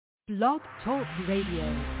Blog Talk Radio.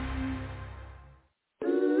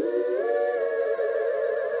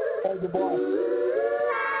 Hey, the boy.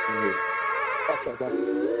 Okay, that's it.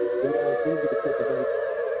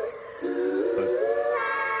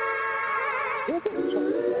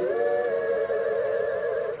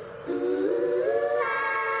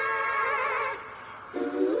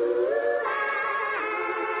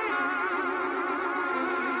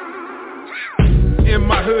 In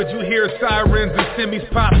my hood, you hear sirens and semis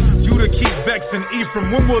pop. Judah keep vexing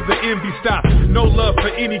Ephraim, when will the envy stop? No love for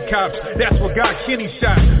any cops, that's what got Kenny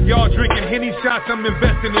shot. Y'all drinking Henny shots, I'm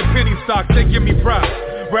investing in penny stocks, they give me props.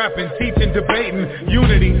 Rapping, teaching, debating,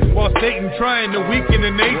 unity, while Satan trying to weaken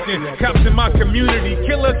the nation. Cops in my community,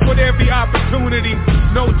 kill us with every opportunity.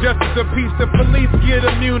 No justice or peace, the police get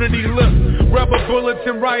immunity. Look, rubber bullets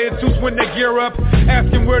and riot suits when they gear up,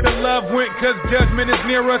 asking where the love went, cause judgment is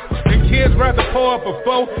near us. And kids rather pour up a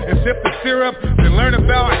foe and sip the syrup than learn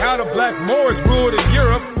about how the black Moors ruled in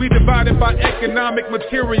Europe. We divided by economic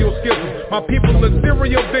material schism. My people are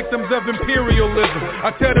serial victims of imperialism.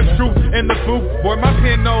 I tell the truth in the booth, boy, my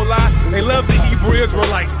pen no lie. They love the Hebrew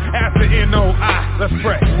Israelites after N-O-I. Let's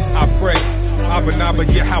pray. I pray. Abba Naba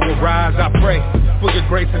Yahweh rise. I pray for your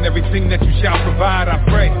grace and everything that you shall provide. I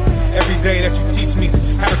pray every day that you teach me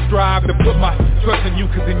how to strive to put my trust in you,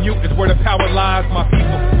 cause in you is where the power lies. My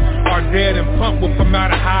people are dead and punk will come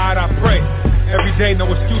out and hide. I pray every day, no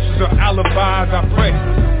excuses or alibis. I pray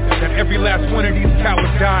that every last one of these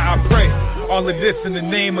cowards die. I pray all of this in the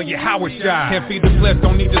name of Yahweh Shai. Can't feed the flesh,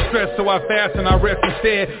 don't need the stress, so I fast and I rest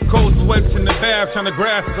instead. Cold sweats in the bath, trying to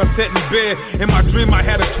grasp as I sat in bed. In my dream I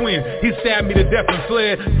had a twin, he stabbed me to death and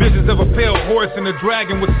fled. Visions of a pale horse and a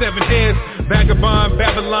dragon with 7 heads. Vagabond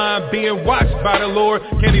Babylon being watched by the Lord.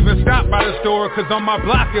 Can't even stop by the store, cause on my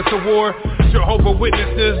block it's a war. Jehovah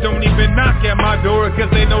Witnesses don't even knock at my door,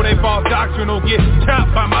 cause they know they false doctrine will get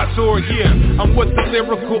chopped by my sword. Yeah, I'm with the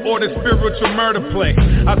lyrical or the spiritual murder play.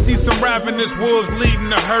 I see some ravenous wolves leading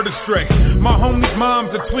the herd astray. My homie's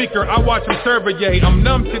mom's a tweaker, I watch him serve a yay. I'm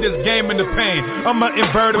numb to this game and the pain, I'm an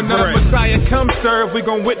invertebrate. When the Messiah comes serve, we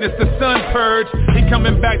gon' witness the sun purge. He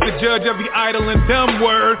coming back to judge every idle and dumb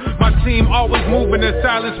word. My team always moving in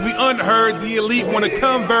silence, we unheard. The elite wanna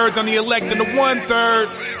converge on the elect and the 1/3.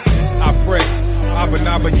 I pray, Abba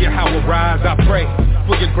Naba Yahweh rise. I pray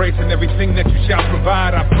for your grace and everything that you shall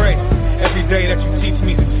provide. I pray every day that you teach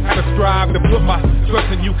me how to strive to put my trust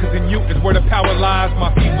in you, cause in you is where the power lies. My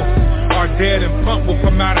people are dead and punk will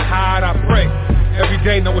come out and hide. I pray every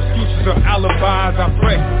day, no excuses or alibis. I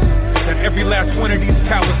pray that every last one of these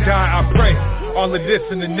cowards die. I pray all of this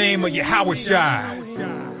in the name of Yahweh Shai.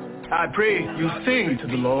 I pray you sing to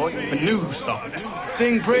the Lord a new song.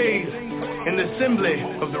 Sing praise in the assembly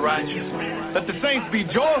of the righteous. Let the saints be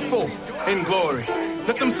joyful in glory.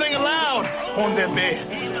 Let them sing aloud on their beds.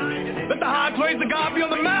 Let the high praise of God be on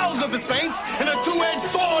the mouths of the saints, and a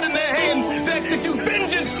two-edged sword in their hands to execute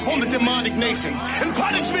vengeance on the demonic nations and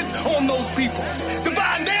punishment on those people.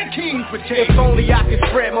 Divide their kings for change. If only I could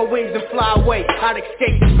spread my wings and fly away, I'd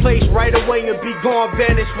escape this place right away and be gone,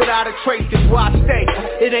 vanished without a trace. That's where I stay.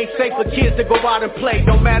 It ain't safe for kids to go out and play.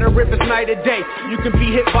 No matter if it's night or day, you can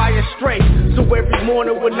be hit by a stray. So every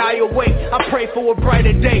morning when I awake, I pray for a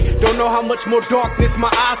brighter day. Don't know how much more darkness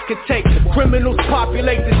my eyes can take. Criminals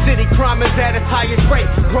populate the city, crime is at its highest rate.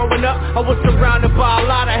 Growing up, I was surrounded by a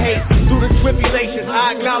lot of hate. Through the tribulations,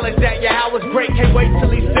 I acknowledge that Yahweh's great. Can't wait till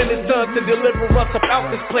he sent his son to deliver us up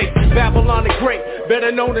out this place. Babylon the Great,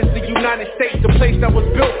 better known as the United States, the place that was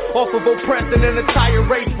built off of oppressing an entire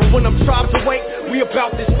race. But when them tribes awake, we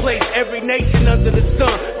about this place. Every nation under the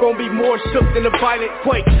sun gonna be more shook than a violent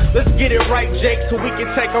quake. Let's get it right, Jake, so we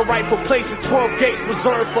can take our rightful places. 12 gates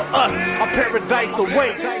reserved for us, our paradise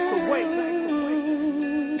awaits.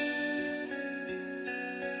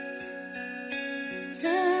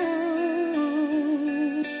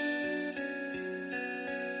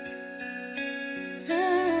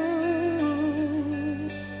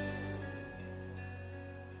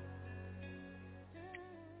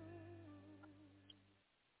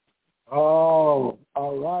 Oh,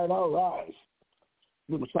 all right.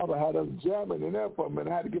 Little Saba had us jamming in there for a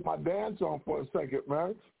minute. I had to get my dance on for a second,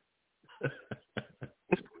 man.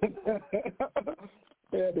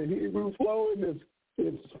 Yeah, the Hebrew flowing.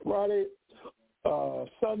 It's Friday,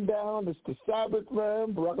 sundown. It's the Sabbath,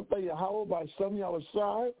 man. Barakatah Yahweh by some Yahweh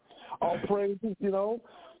Shai. All praises, you know.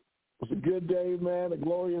 It's a good day, man, a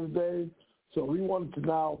glorious day. So we wanted to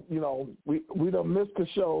now, you know, we done missed a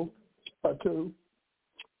show or two.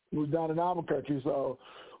 We was down in Albuquerque, so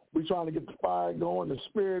we trying to get the fire going, the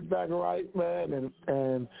spirit back right, man,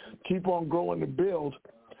 and keep on growing and build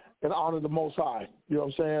and honor the Most High. You know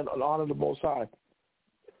what I'm saying? And honor the Most High.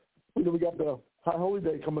 we got the High Holy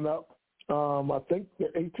Day coming up. I think the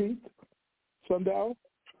 18th, sundown.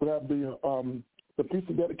 We have the Feast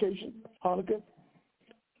of Dedication, Hanukkah.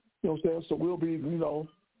 You know what I'm saying? So we'll be,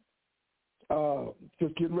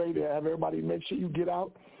 just getting ready to have everybody make sure you get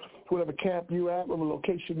out, whatever camp you at, whatever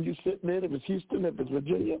location you sitting in, if it's Houston, if it's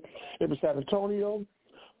Virginia, if it's San Antonio,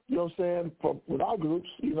 you know what I'm saying? With our groups,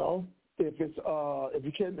 if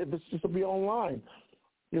it's just to be online,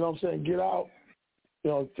 you know what I'm saying? Get out,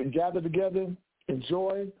 to gather together,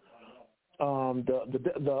 enjoy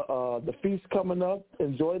the feast coming up,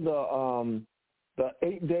 enjoy the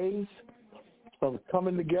 8 days of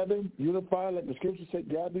coming together, unified, like the scripture said,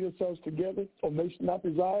 gather yourselves together, or nation not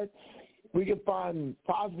desired. We can find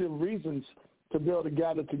positive reasons to be able to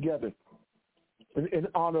gather together in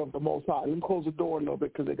honor of the Most High. Let me close the door a little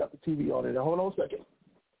bit because they got the TV on it. Now, hold on a second.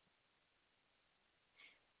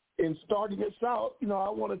 In starting this out,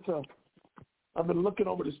 I've been looking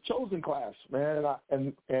over this chosen class, man,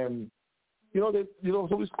 and some of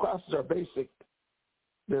these classes are basic.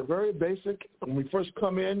 They're very basic. When we first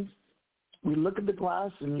come in, we look at the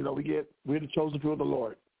class, and, we're the chosen few of the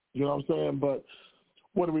Lord. You know what I'm saying? But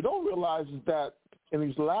what we don't realize is that in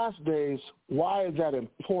these last days, why is that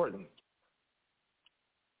important?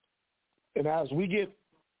 And as we get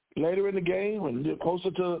later in the game and get closer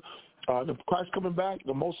to the Christ coming back,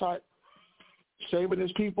 the Most High saving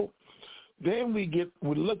his people, then we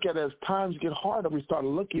look at as times get harder, we start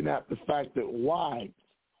looking at the fact that why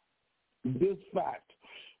this fact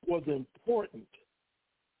was important.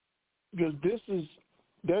 Because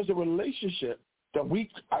there's a relationship that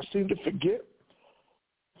I seem to forget.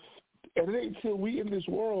 And it ain't until we in this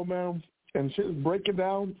world, man, and shit is breaking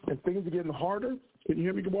down and things are getting harder. Can you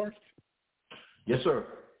hear me, Gabar? Yes, sir.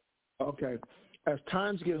 Okay. As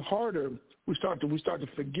times get harder, we start to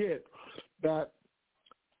forget that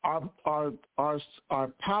our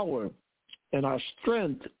power and our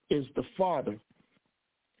strength is the Father.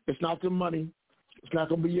 It's not the money. It's not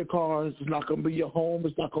going to be your cars. It's not going to be your home.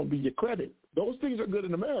 It's not going to be your credit. Those things are good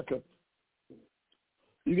in America.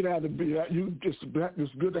 You can have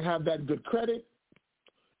it's good to have that good credit.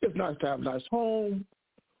 It's nice to have a nice home.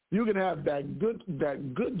 You can have that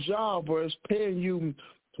good job where it's paying you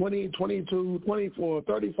 20, 22, 24,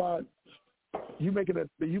 35. You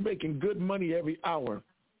making good money every hour.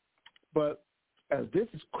 But as this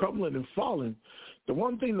is crumbling and falling, the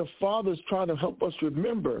one thing the Father is trying to help us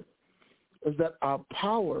remember is that our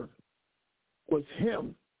power was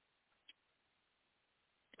him.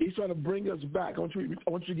 He's trying to bring us back. I want you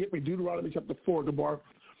to get me Deuteronomy chapter 4, Gabar.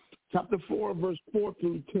 Chapter 4, verse 4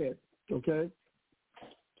 through 10, okay?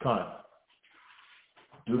 Come on.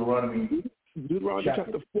 Deuteronomy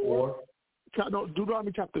chapter 4.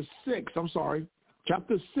 Deuteronomy chapter 6, I'm sorry.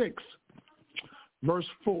 Chapter 6, verse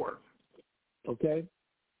 4, okay?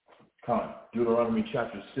 Come on. Deuteronomy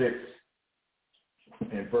chapter 6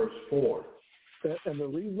 and verse 4. And the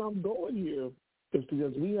reason I'm going here is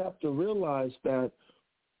because we have to realize that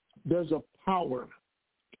there's a power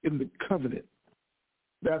in the covenant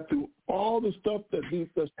that through all the stuff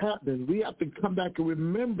that's happening, we have to come back and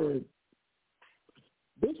remember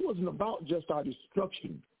this wasn't about just our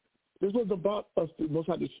destruction. This was about us, the Most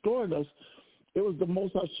High destroying us. It was the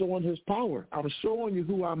Most High showing his power. I'm showing you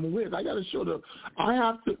who I'm with. I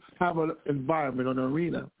have to have an environment, an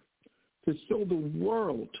arena to show the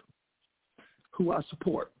world who I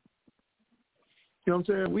support. You know what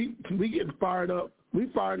I'm saying? We get fired up. We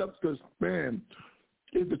fired up because, man,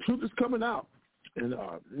 the truth is coming out. And,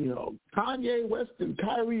 Kanye West and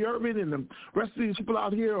Kyrie Irving and the rest of these people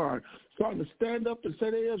out here are starting to stand up and say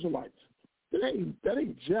they're Israelites. That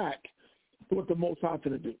ain't jack for what the Most High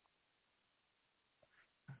going to do.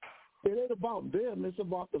 It ain't about them. It's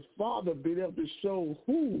about the Father being able to show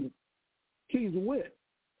who he's with.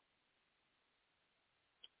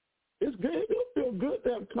 It's good. It'll feel good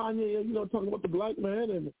to have Kanye, talking about the black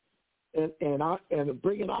man and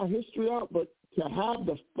bringing our history out. But to have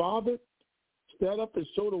the Father stand up and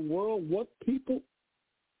show the world what people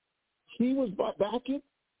he was backing,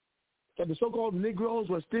 and the so-called Negroes,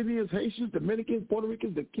 West Indians, Haitians, Dominicans, Puerto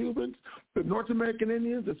Ricans, the Cubans, the North American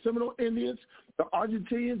Indians, the Seminole Indians, the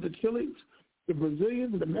Argentinians, the Chileans, the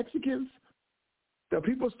Brazilians, and the Mexicans, the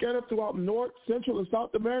people scattered throughout North, Central, and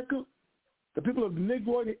South America, the people of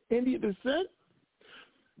Negro and Indian descent,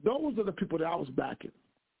 those are the people that I was backing.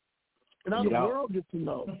 And now the world gets to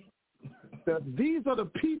know that these are the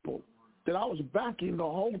people that I was backing the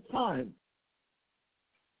whole time.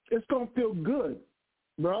 It's going to feel good,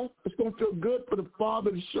 bro. It's going to feel good for the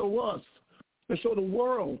Father to show us and show the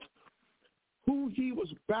world who he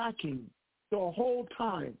was backing the whole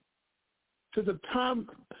time. To the time,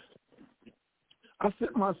 I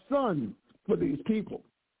sent my son for these people.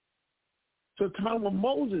 So the time of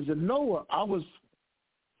Moses and Noah, I was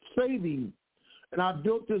saving, and I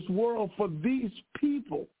built this world for these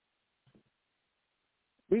people.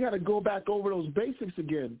 We got to go back over those basics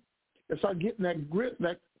again and start getting that grip,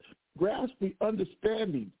 that grasp, the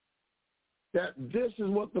understanding that this is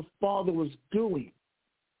what the Father was doing.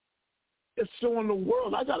 It's showing the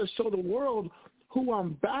world. I got to show the world who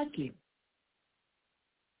I'm backing.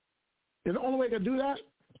 And the only way I can do that,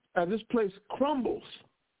 as this place crumbles,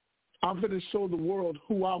 I'm going to show the world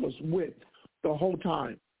who I was with the whole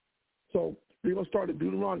time. So we're going to start at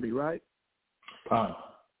Deuteronomy, right?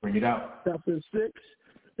 Bring it out. Chapter 6,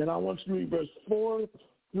 and I want you to read verse 4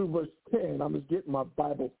 through verse 10. I'm just getting my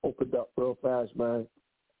Bible opened up real fast, man.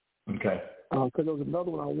 Okay. Because there was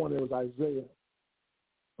another one I wanted. It was Isaiah.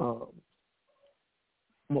 I'm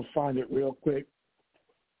going to find it real quick.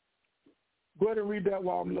 Go ahead and read that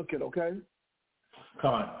while I'm looking, okay?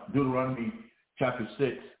 Come on. Deuteronomy chapter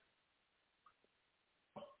 6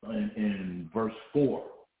 in verse 4.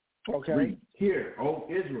 Okay. Read, hear, O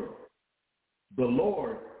Israel, the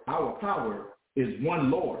Lord, our power, is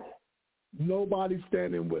one Lord. Nobody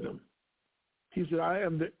standing with him. He said, I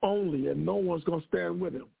am the only, and no one's going to stand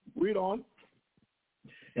with him. Read on.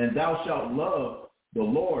 And thou shalt love the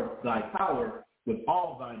Lord thy power with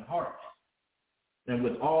all thine heart, and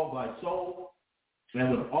with all thy soul,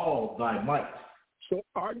 and with all thy might. So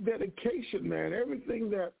our dedication, man, everything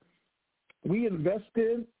that we invest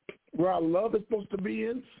in, where our love is supposed to be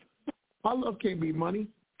in, our love can't be money,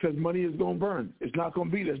 because money is going to burn. It's not going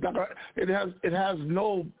to be there. It's not gonna, it has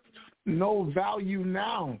no value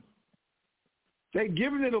now. They're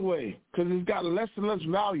giving it away because it's got less and less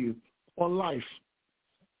value on life.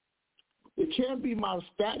 It can't be my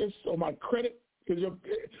status or my credit, because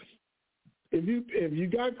if you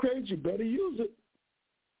got credit, you better use it.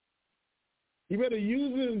 You better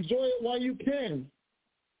use it and enjoy it while you can.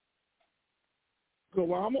 So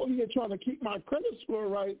while I'm over here trying to keep my credit score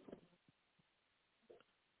right,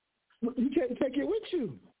 you can't take it with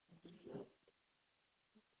you.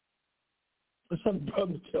 Some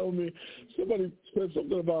brother told me, somebody said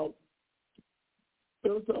something about, they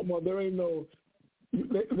were talking about there ain't no,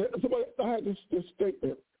 somebody, I had this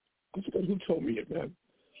statement. I forgot who told me it, man.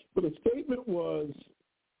 But the statement was,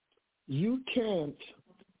 you can't,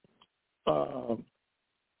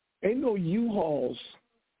 ain't no U-Hauls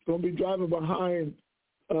going to be driving behind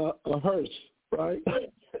a hearse, right?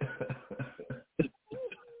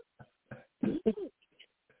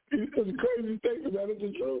 It's a crazy statement, man. It's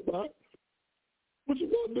the truth, right? What you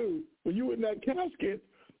going to do? When you in that casket,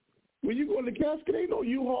 when you go in the casket, ain't no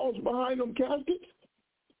U-Hauls behind them caskets.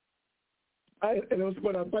 And it was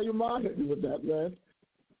when I tell you my head with that, man.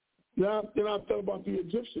 Then I thought about the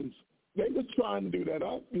Egyptians. They was trying to do that.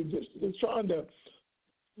 The Egyptians was trying to.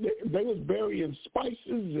 They was burying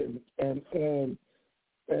spices and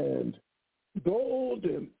gold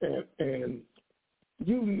and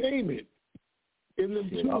you name it in the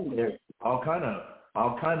tomb. All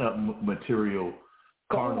kind of material,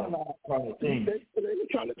 carnal things. They were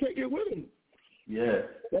trying to take it with them. Yeah.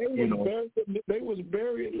 They was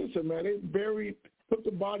buried. Listen, man, they buried, put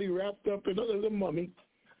the body wrapped up in the mummy,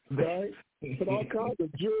 right? Put all kinds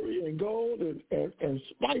of jewelry and gold and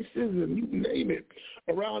spices and you name it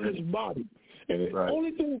around his body. And the only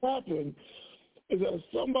thing that happened is that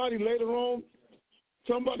somebody later on,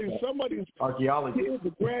 somebody's archaeologists, the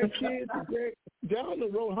grandkids, down the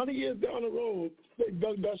road, 100 years down the road, they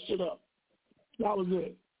dug that shit up. That was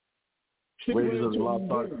it. Raiders of the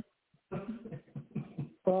Lost Ark.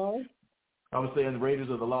 I was saying the Raiders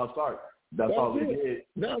of the Lost Ark. That's all they did.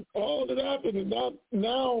 That's all that happened. And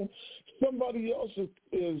now somebody else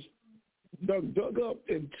is dug up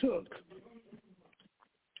and took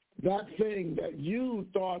that thing that you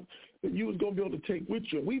thought that you was going to be able to take with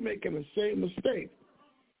you. We making the same mistake.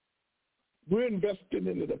 We're investing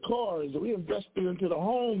into the cars, and we investing into the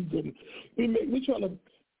homes, and we trying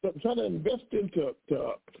to invest into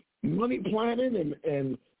money planning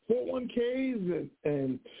and 401ks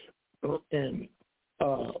and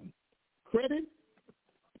credit.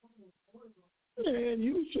 And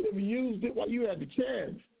you should have used it while you had the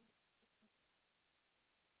chance.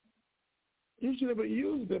 You should have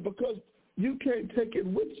used it because you can't take it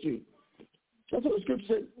with you. That's what the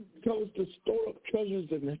scripture tells us to store up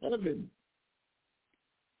treasures in heaven.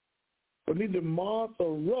 But neither moth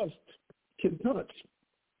or rust can touch.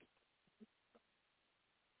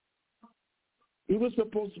 We were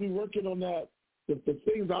supposed to be working on that. The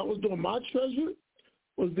things I was doing, my treasure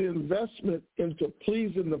was the investment into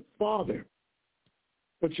pleasing the Father.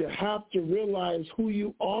 But you have to realize who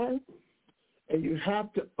you are, and you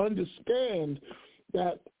have to understand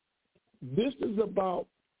that this is about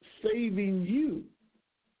saving you.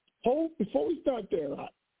 Before we start there,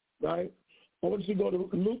 right, I want you to go to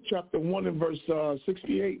Luke chapter 1 and verse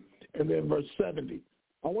 68 and then verse 70.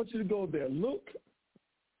 I want you to go there. Luke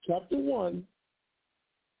chapter 1,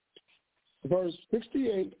 verse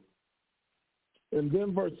 68 and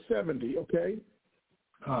then verse 70, okay?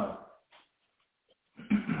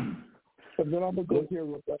 And then I'm going to go here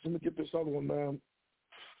with that. Let me get this other one, man.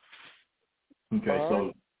 Okay,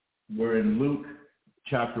 so we're in Luke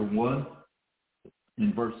chapter 1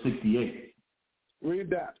 in verse 68. Read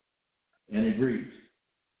that. And it reads,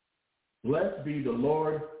 "Blessed be the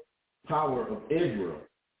Lord, power of Israel,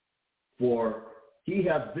 for he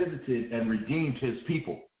hath visited and redeemed his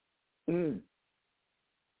people.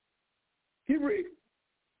 He read.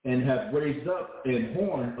 And hath raised up an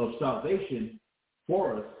horn of salvation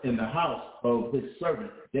for us in the house of his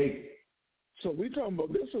servant David." So we talking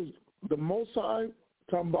about, this is the Most High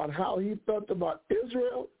talking about how he felt about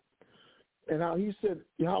Israel and how he said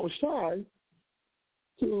Yahushai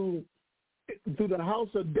to the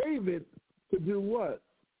house of David to do what?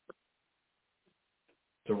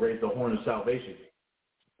 To raise the horn of salvation.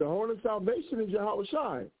 The horn of salvation is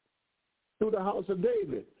Yahushai through the house of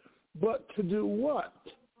David. But to do what?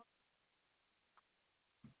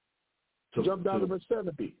 Jump down to verse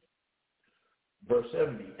 70. Verse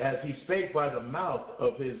 70, "As he spake by the mouth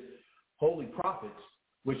of his holy prophets,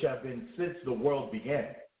 which have been since the world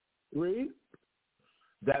began." Read.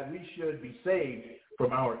 "That we should be saved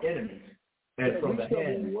from our enemies and from the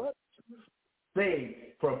hand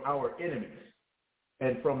saved from our enemies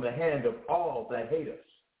and from the hand of all that hate us."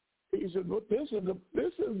 He said, "Look, this is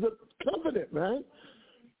the covenant, man.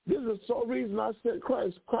 This is the sole reason I said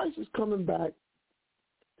Christ. Christ is coming back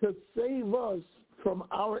to save us from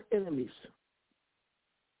our enemies."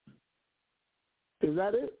 Is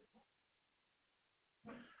that it?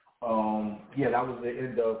 Yeah, that was the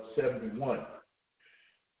end of 71.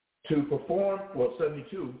 To perform,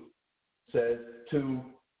 72 says, to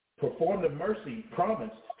perform the mercy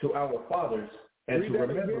promised to our fathers and to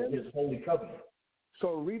remember his holy covenant.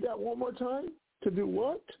 So read that one more time. To do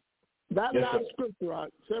what? That yes, last sir. scripture,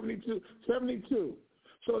 right? 72.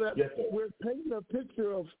 So that yes, we're painting a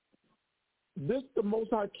picture of this, the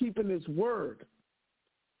Most High keeping his word.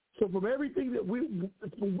 So from everything that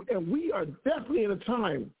we are definitely in a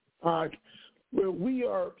time where we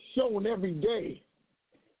are shown every day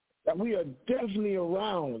that we are definitely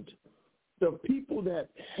around the people that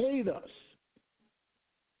hate us.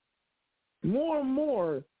 More and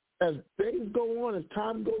more, as days go on, as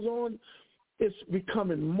time goes on, it's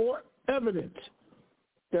becoming more evident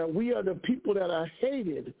that we are the people that are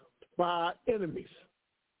hated by our enemies.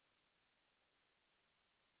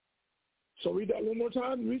 So read that one more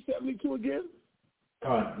time. Read 72 again.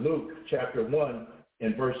 Luke chapter 1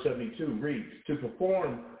 and verse 72 reads, "To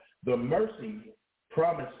perform the mercy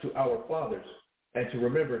promised to our fathers and to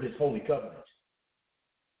remember his holy covenant."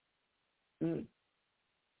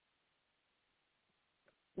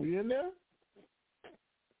 We in there?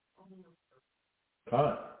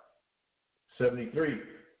 73.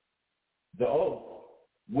 "The oath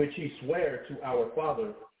which he sware to our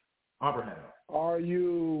father Abraham."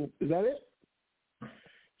 Is that it?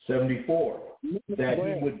 74. "That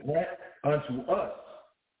he would grant unto us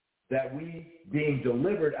that we, being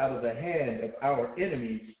delivered out of the hand of our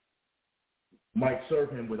enemies, might serve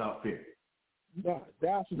him without fear."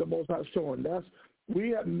 That's the Most High showing.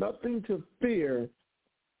 We have nothing to fear.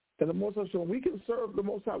 And the Most High showing we can serve the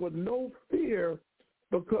Most High with no fear,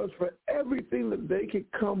 because for everything that they could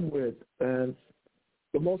come with, and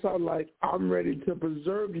the Most High, like, I'm ready to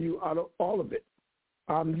preserve you out of all of it.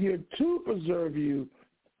 I'm here to preserve you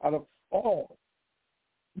out of all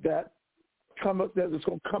that is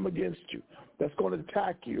going to come against you, that's going to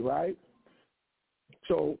attack you, right?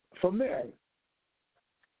 So from there,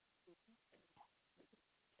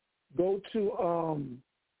 go to,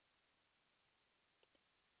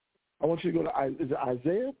 I want you to go to, is it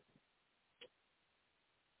Isaiah?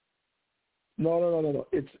 No.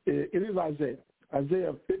 It is Isaiah.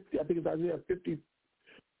 Isaiah 50, I think it's Isaiah 50,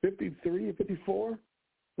 53, 54.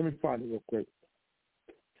 Let me find it real quick.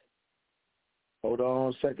 Hold on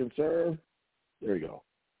a second, sir. There you go.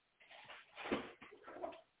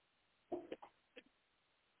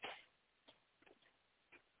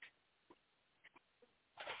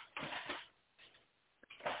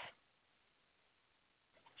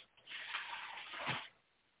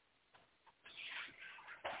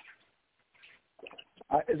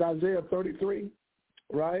 It's Isaiah 33,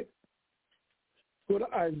 right? Go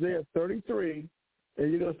to Isaiah 33,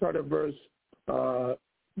 and you're going to start at verse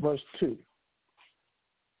 2.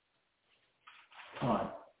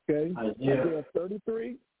 Okay. Isaiah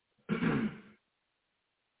 33.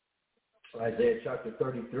 Isaiah chapter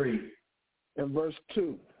 33. And verse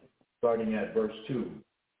 2. Starting at verse 2.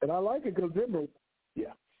 And I like it because remember,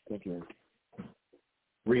 thank you.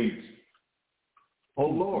 Reads, O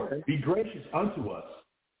Lord, be gracious unto us.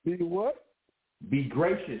 Be what? Be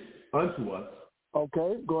gracious unto us.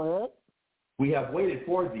 Okay, go ahead. We have waited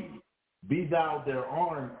for thee. Be thou their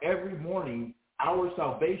arm every morning, our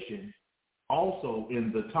salvation, also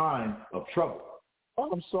in the time of trouble.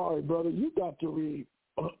 I'm sorry, brother. You got to read.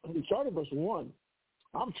 Start at verse 1.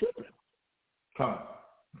 I'm tripping. Come.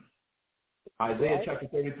 Isaiah chapter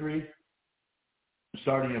 33,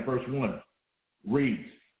 starting at verse 1, reads,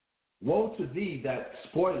 Woe to thee that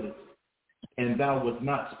spoilest, and thou wast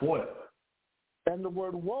not spoiled. And the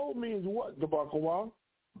word woe means what, Debakawa?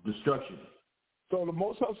 Destruction. So the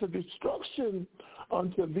Most High said, destruction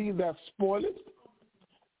unto thee that spoilest,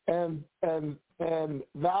 and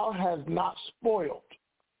thou hast not spoiled.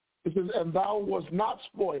 It says, and thou was not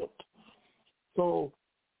spoiled. So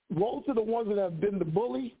woe to the ones that have been the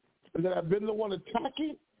bully, and that have been the one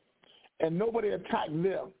attacking, and nobody attacked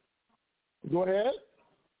them. Go ahead.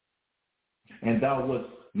 And thou was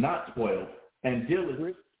not spoiled, and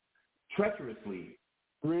dealest treacherously.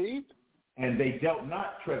 Read. And they dealt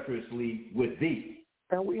not treacherously with thee.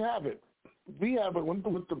 And we have it. We have it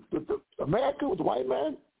with the America, with the white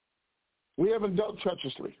man. We haven't dealt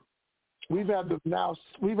treacherously. We've had to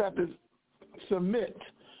submit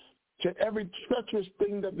to every treacherous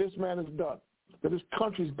thing that this man has done, that this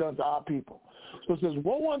country's done to our people. So it says,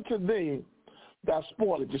 woe unto thee that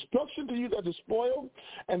spoiled. Destruction to you that is spoiled,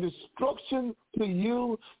 and destruction to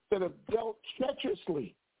you that have dealt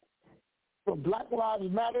treacherously. From Black Lives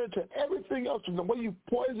Matter to everything else, from the way you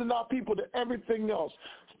poison our people to everything else,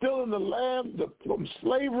 still in the land, from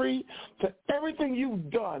slavery to everything you've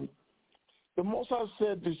done, the Most High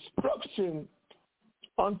said destruction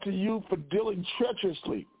unto you for dealing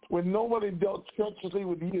treacherously, when nobody dealt treacherously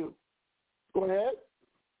with you. Go ahead.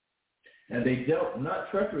 And they dealt not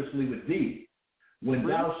treacherously with thee. When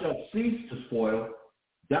thou shalt cease to spoil,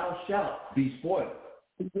 thou shalt be spoiled.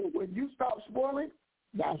 When you stop spoiling,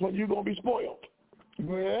 that's when you're going to be spoiled.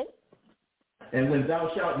 Go ahead. And when thou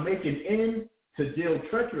shalt make an end to deal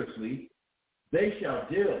treacherously, they shall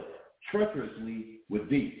deal treacherously with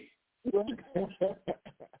thee. So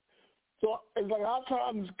it's like our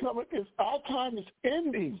time is coming. Our time is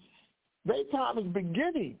ending. Their time is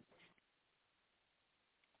beginning.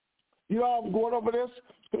 You know, I'm going over this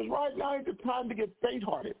because right now ain't the time to get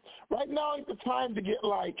faint-hearted. Right now ain't the time to get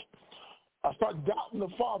like, I start doubting the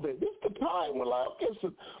Father. This is the time when, like, okay,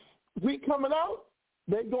 so we coming out,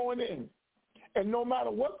 they going in. And no matter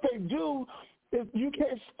what they do, you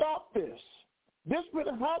can't stop this. This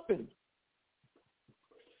will happen.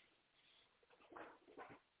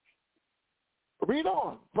 Read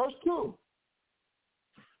on, verse 2.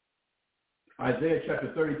 Isaiah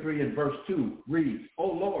chapter 33 and verse 2 reads, O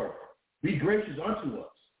Lord, be gracious unto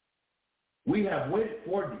us. We have waited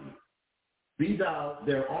for thee. Be thou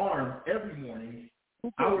their arm every morning,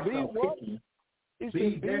 our salvation.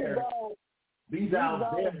 Be thou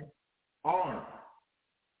their arm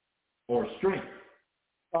or strength.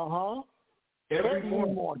 Every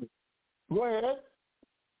morning. Go ahead.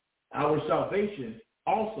 Our salvation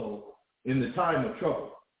also in the time of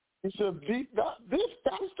trouble. He said,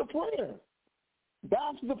 that's the prayer.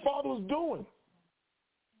 That's what the Father was doing.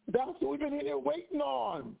 That's what we've been here waiting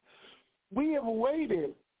on. We have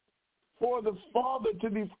waited for the Father to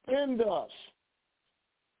defend us.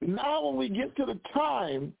 Now when we get to the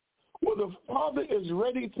time where the Father is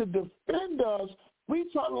ready to defend us, we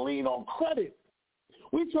try to lean on credit.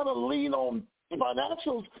 We try to lean on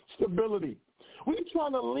financial stability. We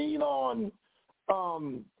try to lean on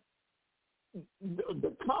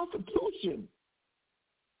the Constitution.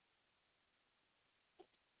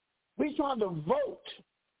 We trying to vote.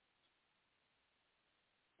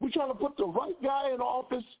 We trying to put the right guy in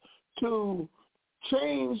office to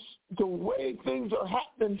change the way things are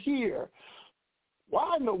happening here.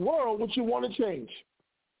 Why in the world would you want to change?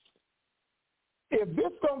 If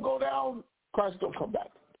this don't go down, Christ don't come back.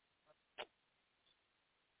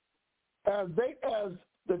 As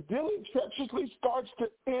the dealing treacherously starts to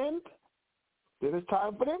end, then it's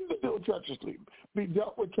time for them to deal treacherously, be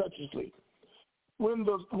dealt with treacherously. When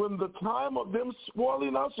the time of them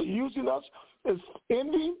spoiling us or using us is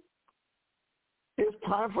ending, it's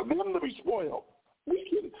time for them to be spoiled.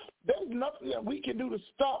 There's nothing that we can do to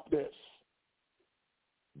stop this.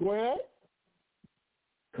 Go ahead.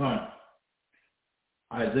 Come.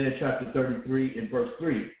 Isaiah chapter 33 and verse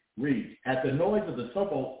 3 reads, At the noise of the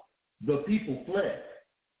tumult, the people fled.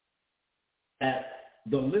 At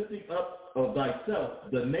the lifting up of thyself,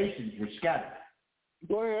 the nations were scattered.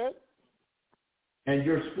 Go ahead. And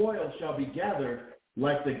your spoil shall be gathered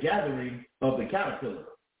like the gathering of the caterpillar.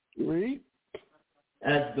 Read.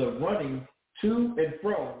 As the running to and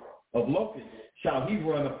fro of locusts shall he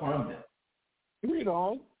run upon them. Read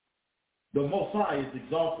on. The Most High is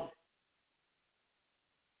exalted.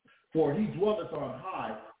 For he dwelleth on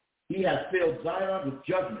high. He has filled Zion with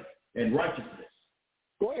judgment and righteousness.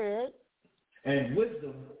 Go ahead. And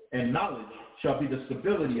wisdom and knowledge shall be the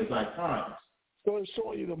stability of thy times. So it's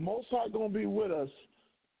showing you the Most High going to be with us.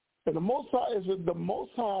 And the Most High is the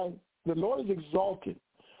Most High, the Lord is exalted.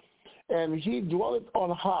 And he dwelleth on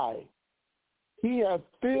high. He hath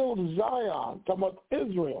filled Zion, talking about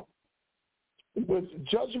Israel, with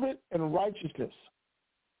judgment and righteousness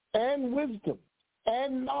and wisdom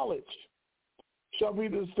and knowledge shall be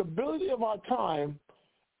the stability of our time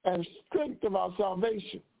and strength of our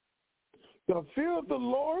salvation. The fear of the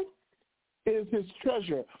Lord is his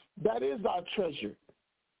treasure. That is our treasure.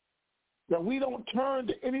 That we don't turn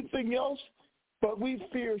to anything else, but we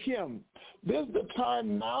fear him. This is the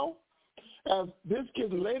time now, as this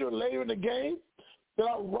gets later in the game, that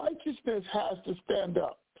our righteousness has to stand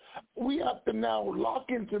up. We have to now lock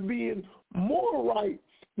into being more right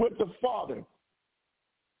with the Father.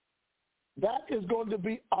 That is going to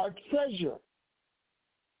be our treasure.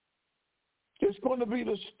 It's going to be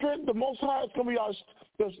the strength. The Most High is going to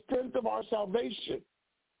be the strength of our salvation.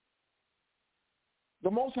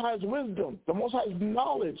 The Most High's wisdom, the Most High's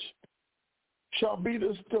knowledge shall be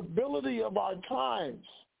the stability of our times.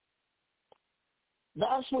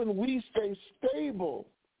 That's when we stay stable.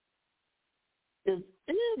 It's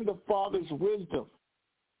in the Father's wisdom,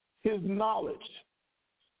 his knowledge.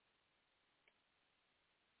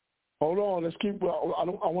 Hold on, let's keep. I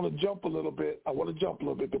want to jump a little bit.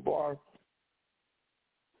 Gabar.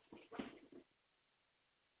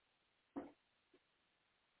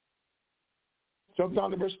 Jump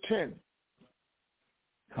down to verse 10.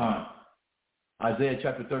 Isaiah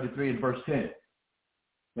chapter 33 and verse 10.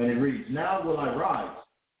 And it reads, Now will I rise,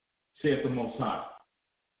 saith the Most High.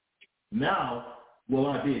 Now will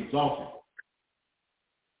I be exalted.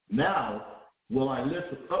 Now will I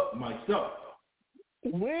lift up myself.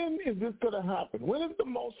 When is this going to happen? When is the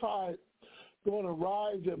Most High going to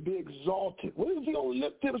rise and be exalted? When is he going to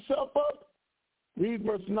lift himself up? Read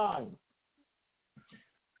verse 9.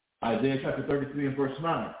 Isaiah chapter 33 and verse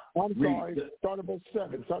 9. I'm sorry. Start at verse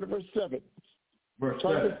 7. Verse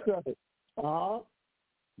 7.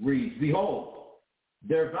 Reads, Behold,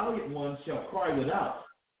 their valiant ones shall cry without.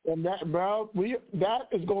 And that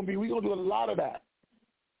is going to be, we're going to do a lot of that.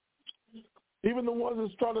 Even the ones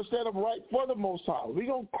that's trying to stand up right for the Most High. We're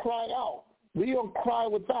going to cry out. We're going to cry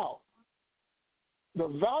without. The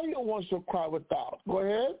valiant ones shall cry without. Go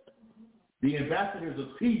ahead. The ambassadors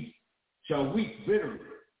of peace shall weep bitterly.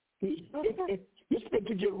 It's going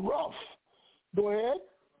to get rough. Go ahead.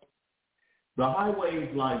 The highways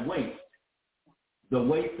lie waste. The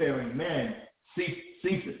wayfaring man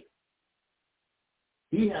ceaseth.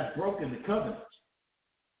 He hath broken the covenant.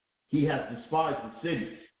 He hath despised the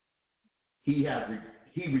cities. He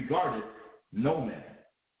regardeth no man.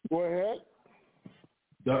 Go ahead.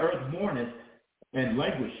 The earth mourneth and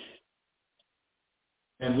languisheth.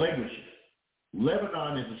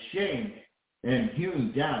 Lebanon is ashamed and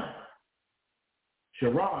hewn down.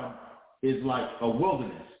 Sharon is like a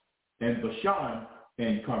wilderness, and Bashan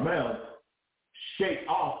and Carmel shake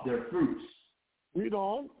off their fruits. Read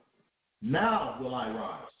on. Now will I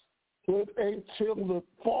rise. It ain't till the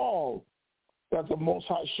fall that the Most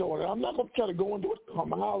High showing. I'm not going to try to go into what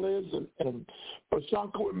Carmel is and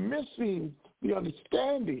Bashan. We're missing the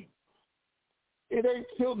understanding. It ain't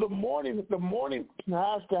till the morning. The morning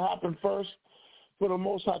has to happen first for the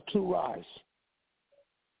Most High to rise.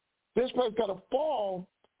 This place got to fall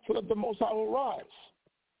so that the Most High will rise.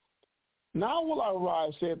 Now will I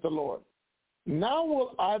rise, saith the Lord. Now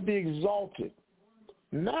will I be exalted.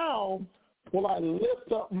 Now will I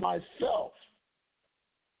lift up myself.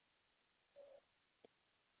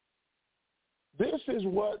 This is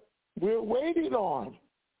what we're waiting on.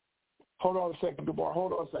 Hold on a second, Gabar.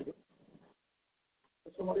 Hold on a second.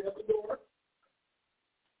 Is somebody at the door?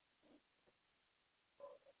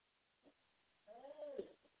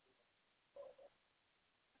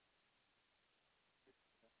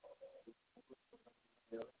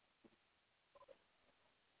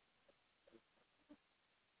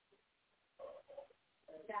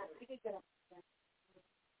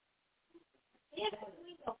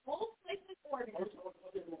 The whole place is organized.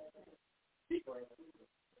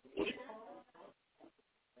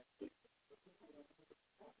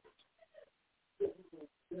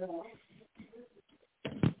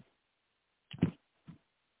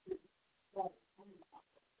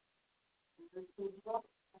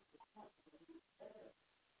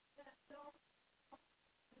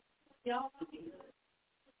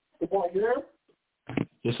 Good morning, you there?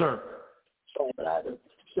 Yes, sir. Sorry, but I had to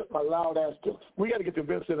shut my loud ass to. We got to get the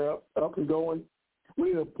Vincent up and going.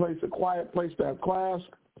 We need a quiet place to have class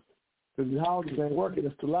because the houses ain't working.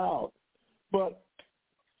 It's too loud. But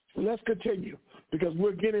let's continue because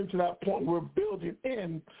we're getting to that point. We're building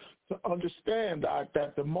in to understand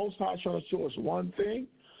that the Most High trying to show us one thing,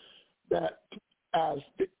 that as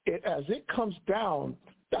it comes down,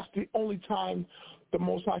 that's the only time the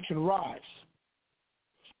Most High can rise.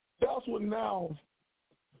 That's when it's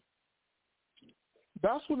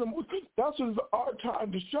our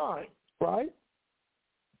time to shine, right?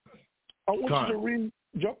 I want you to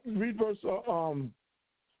read verse.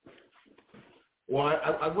 Well,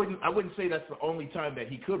 I wouldn't say that's the only time that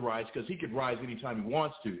he could rise, because he could rise anytime he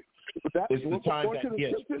wants to. It's the time that he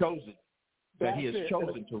has chosen. That he has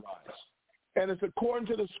chosen to rise. And it's according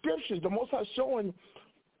to the scriptures. The Most High showing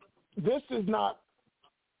this is not.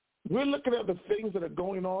 We're looking at the things that are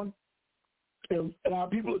going on, and our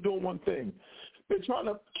people are doing one thing. They're trying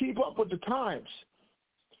to keep up with the times.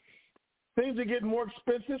 Things are getting more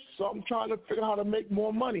expensive, so I'm trying to figure out how to make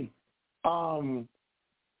more money.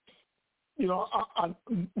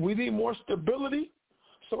 We need more stability,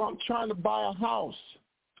 so I'm trying to buy a house.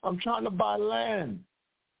 I'm trying to buy land.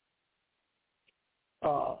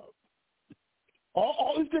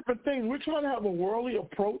 All these different things. We're trying to have a worldly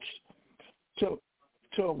approach to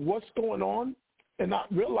what's going on, and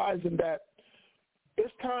not realizing that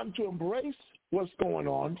it's time to embrace what's going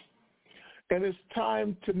on, and it's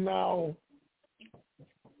time to now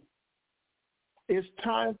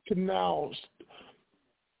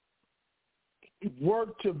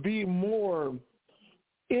work to be more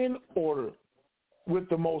in order with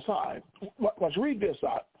the Most High. Let's read this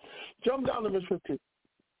out. Jump down to verse 15.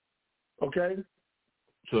 Okay?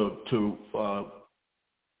 To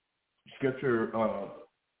Scripture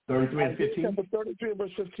 33 and 15? Chapter 33 and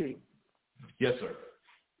verse 15. Yes, sir.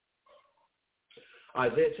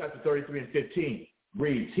 Isaiah chapter 33 and 15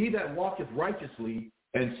 reads, "He that walketh righteously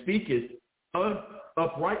and speaketh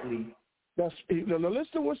uprightly." Now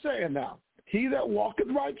listen to what's saying now. He that walketh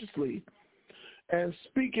righteously and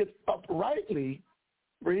speaketh uprightly,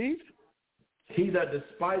 read. He that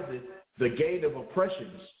despiseth the gain of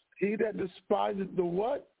oppressions. He that despises the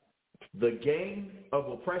what? The gain of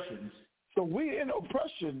oppressions. So we in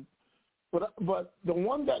oppression, but the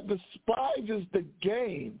one that despises the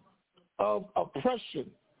gain of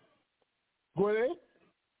oppression, go ahead.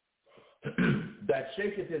 That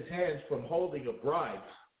shaketh his hands from holding of bribes,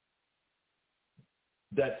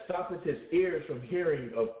 that stoppeth his ears from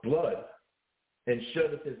hearing of blood, and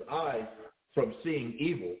shutteth his eyes from seeing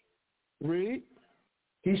evil. Read.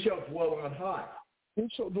 He shall dwell on high. He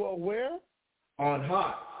shall dwell where? On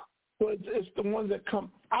high. So it's the ones that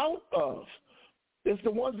come out of. It's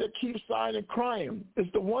the ones that keep sighing and crying.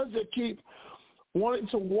 It's the ones that keep wanting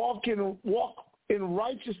to walk in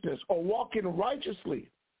righteousness or walking righteously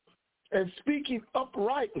and speaking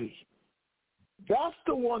uprightly. That's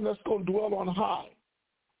the one that's going to dwell on high.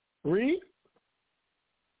 Read.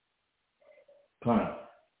 Isaiah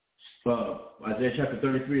chapter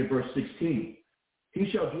 33 and verse 16. He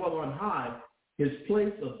shall dwell on high. His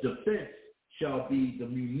place of defense shall be the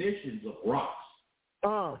munitions of rocks.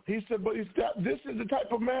 He said, but this is the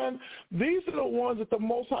type of man, these are the ones that the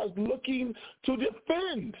Most High is looking to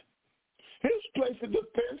defend. His place of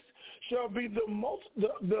defense shall be the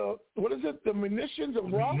munitions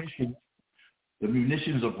of rocks? The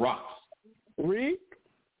munitions of rocks. Read.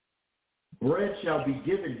 Bread shall be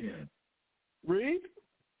given him. Read.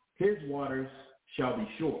 His waters shall be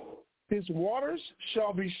sure. His waters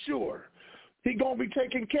shall be sure. He's going to be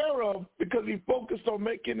taken care of because he focused on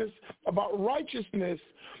making this about righteousness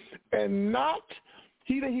and not,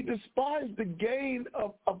 he despised the gain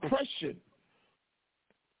of oppression.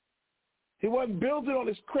 He wasn't building on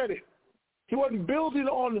his credit. He wasn't building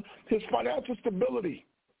on his financial stability,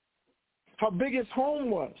 how big his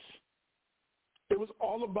home was. It was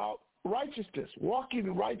all about righteousness,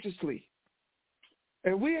 walking righteously.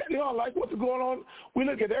 And we, like what's going on, we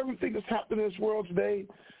look at everything that's happening in this world today,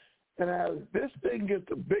 and as this thing gets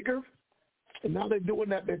bigger, and now they're doing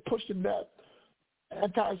that, they're pushing that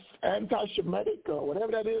anti-Semitic or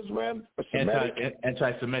whatever that is, man.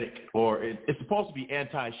 Anti-Semitic, or it's supposed to be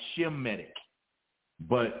anti-Shemitic,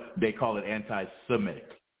 but they call it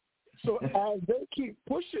anti-Semitic. So as they keep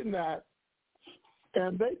pushing that,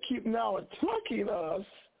 and they keep now attacking us,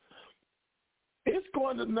 it's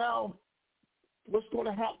going to now, what's going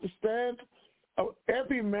to have to stand?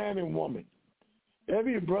 Every man and woman,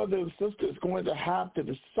 every brother and sister is going to have to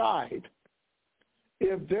decide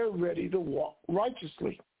if they're ready to walk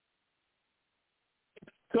righteously.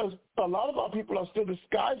 Because a lot of our people are still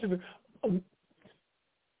disguising.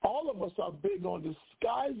 All of us are big on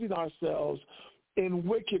disguising ourselves in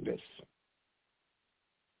wickedness.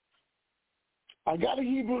 I got a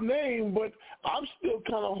Hebrew name, but I'm still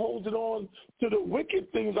kind of holding on to the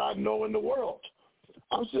wicked things I know in the world.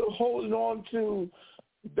 I'm still holding on to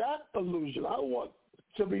that illusion. I want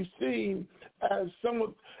to be seen as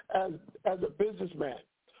someone, as a businessman.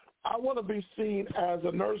 I want to be seen as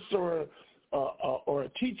a nurse or a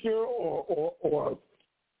teacher or a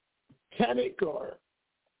mechanic or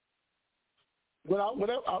whatever.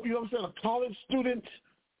 You know what I'm saying? A college student.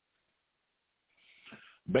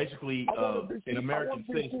 Basically, in American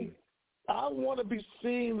citizen. I want to be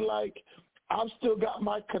seen like I've still got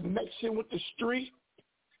my connection with the street.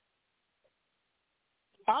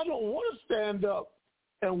 I don't want to stand up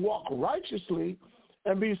and walk righteously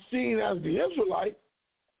and be seen as the Israelite.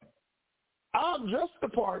 I'll dress the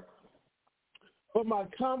part, but my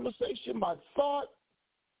conversation, my thought,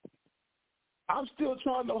 I'm still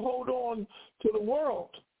trying to hold on to the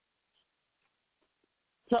world,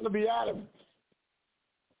 trying to be Adam.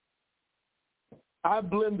 I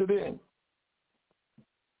blended in.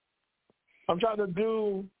 I'm trying to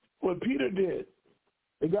do what Peter did.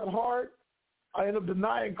 It got hard. I ended up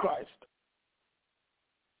denying Christ.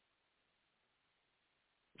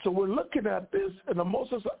 So we're looking at this, and the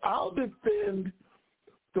Moses, I'll defend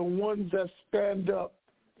the ones that stand up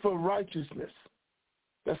for righteousness.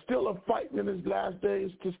 That's still a fight in his last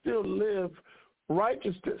days to still live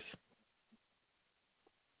righteousness.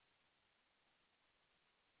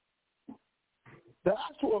 That's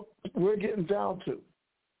what we're getting down to.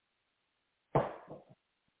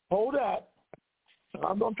 Hold that.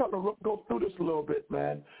 I'm trying to go through this a little bit,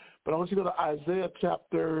 man. But I want you to go to Isaiah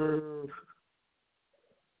chapter,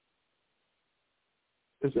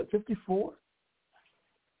 is it 54?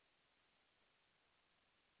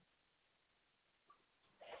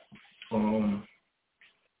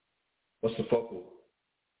 What's the focal?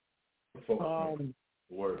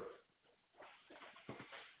 Word.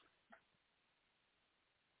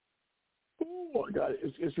 Oh, I got it.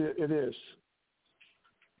 It is.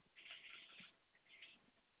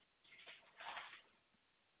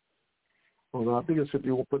 Hold on, I think it's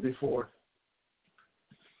 54.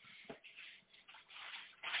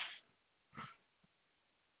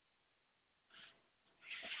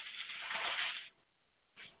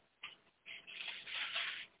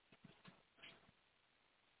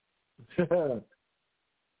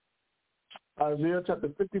 Isaiah chapter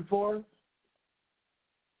 54.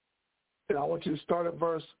 And I want you to start at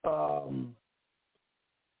verse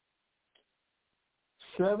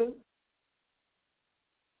 7.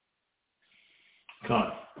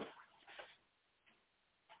 Come.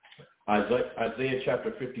 Isaiah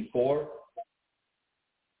chapter 54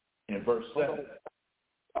 and verse 7.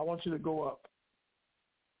 I want you to go up.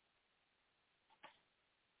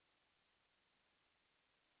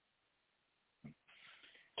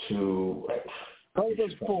 To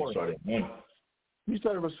verse 4. You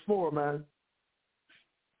started verse 4, man.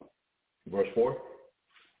 Verse 4?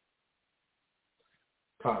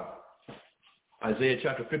 Come. Isaiah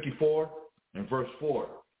chapter 54 and verse 4.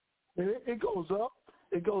 It goes up.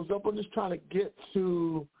 It goes up. I'm just trying to get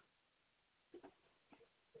to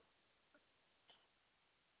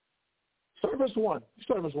start verse 1.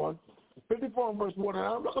 Start verse 1. 54 and verse 1. And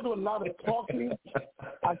I'm not going to do a lot of talking.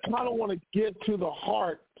 I kind of want to get to the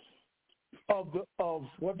heart of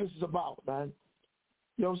what this is about, man.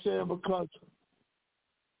 You know what I'm saying? Because,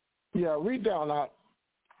 read down out.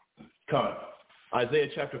 Come. Isaiah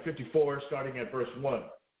chapter 54, starting at verse 1.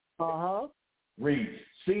 Read,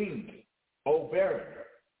 sing, O barren,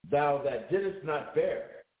 thou that didst not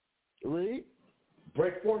bear. Read.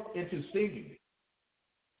 Break forth into singing,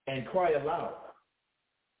 and cry aloud,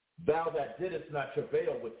 thou that didst not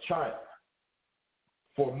travail with child.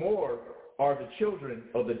 For more are the children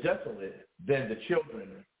of the desolate than the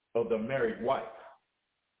children of the married wife,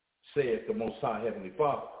 saith the Most High Heavenly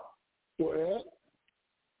Father. Go ahead.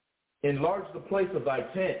 Enlarge the place of thy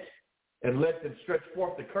tent, and let them stretch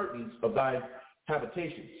forth the curtains of thy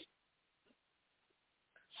habitations.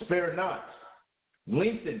 Spare not,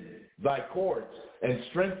 lengthen thy cords, and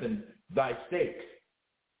strengthen thy stakes.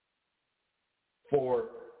 For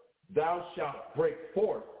thou shalt break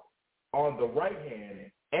forth on the right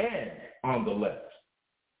hand and on the left,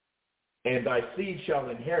 and thy seed shall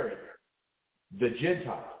inherit the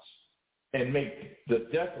Gentiles, and make the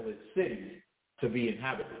desolate cities to be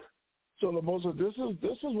inhabited. So the Moses, this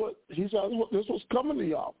is what he said. This was coming to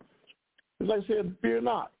y'all. It's like saying, fear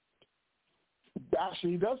not.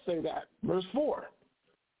 Actually, he does say that. Verse 4.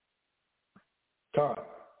 Time.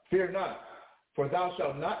 Fear not, for thou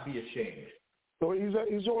shalt not be ashamed. So he's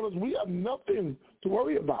showing us we have nothing to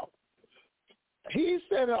worry about. He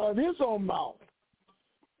said out of his own mouth,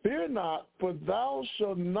 fear not, for thou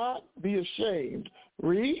shalt not be ashamed.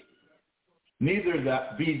 Read. Neither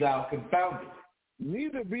be thou confounded.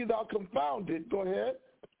 Neither be thou confounded. Go ahead.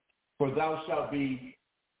 For thou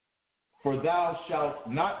shalt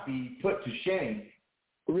not be put to shame.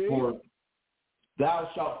 Read. For thou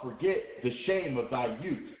shalt forget the shame of thy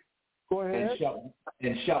youth. Go ahead.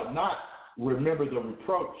 And shalt not remember the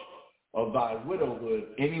reproach of thy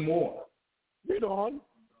widowhood anymore. Read on.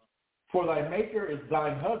 For thy maker is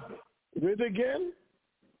thine husband. Read again.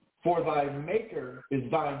 For thy maker is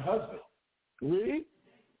thine husband. Read.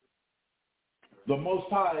 The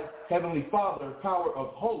Most High, Heavenly Father, power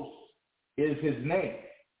of hosts, is his name.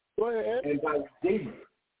 Go ahead. And thy Redeemer,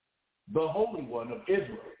 the Holy One of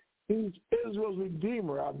Israel. He's Israel's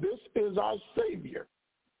Redeemer. This is our Savior.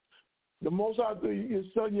 The Most High, his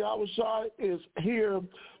Son Yahushua, is here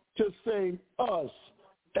to save us.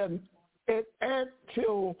 And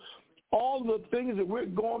till all the things that we're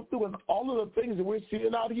going through and all of the things that we're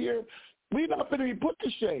seeing out here, we're not going to be put to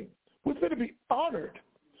shame. We're going to be honored.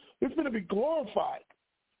 We're going to be glorified.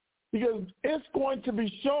 Because it's going to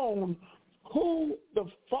be shown who the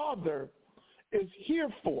Father is here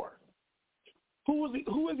for. Who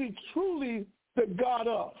is he truly the God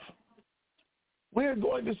of? We're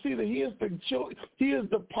going to see that he is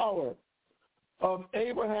the power of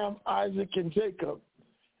Abraham, Isaac, and Jacob.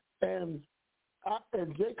 And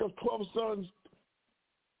Jacob's 12 sons,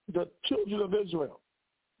 the children of Israel.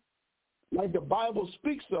 Like the Bible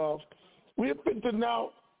speaks of,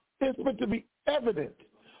 it's meant to be evident.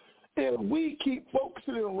 If we keep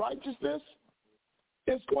focusing on righteousness,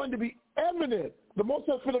 it's going to be evident. The Most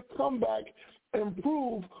High is going to come back and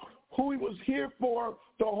prove who he was here for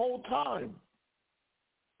the whole time.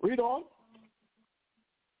 Read on.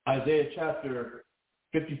 Isaiah chapter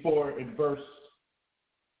 54 and verse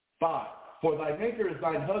 5. For thy maker is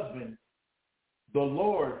thine husband, the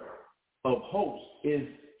Lord of hosts is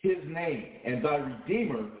his name, and thy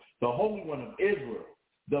Redeemer, the Holy One of Israel.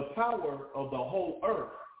 The power of the whole earth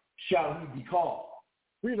shall he be called.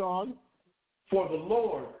 Read on. For the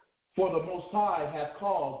Lord, for the Most High, hath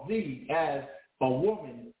called thee as a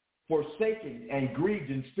woman forsaken and grieved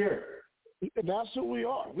in spirit. And that's who we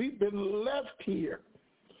are. We've been left here.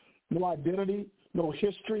 No identity, no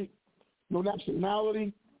history, no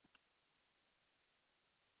nationality.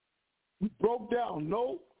 We broke down.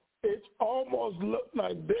 No, it's almost looked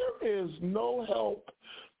like there is no help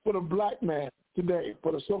for the black man today,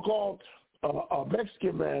 for the so-called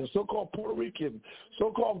Mexican man, so-called Puerto Rican,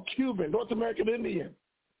 so-called Cuban, North American Indian,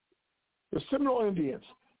 the Seminole Indians.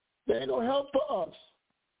 They ain't no help for us.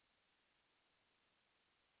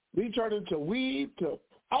 We turn into weed, to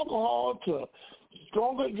alcohol, to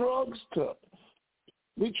stronger drugs,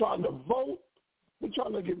 we trying to vote. We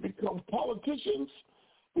trying to become politicians.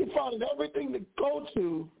 We find everything to go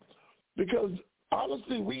to because,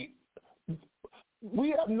 honestly, we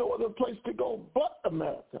have no other place to go but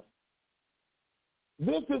America.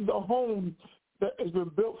 This is the home that has been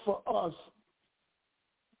built for us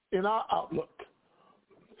in our outlook.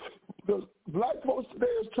 The black folks today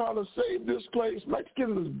is trying to save this place.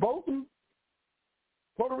 Mexicans is voting.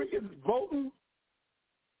 Puerto Ricans is voting.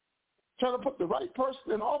 Trying to put the right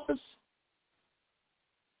person in office.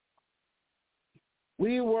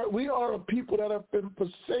 We are a people that have been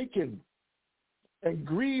forsaken and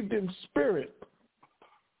grieved in spirit.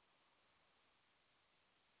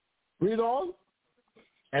 Read on.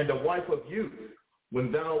 And the wife of youth,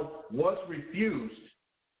 when thou wast refused,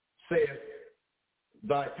 saith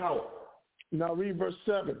thy power. Now read verse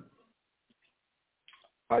 7.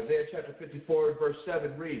 Isaiah chapter 54 verse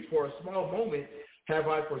 7 reads, for a small moment have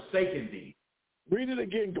I forsaken thee. Read it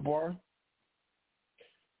again, Gabar.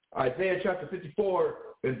 Isaiah chapter 54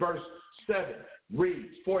 and verse 7 reads,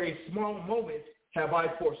 for a small moment have I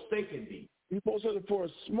forsaken thee. He said it for a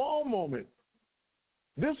small moment.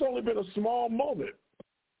 This only been a small moment.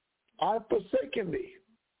 I've forsaken thee.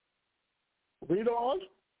 Read on.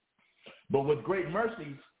 But with great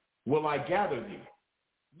mercies will I gather thee.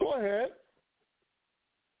 Go ahead.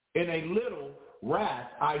 In a little wrath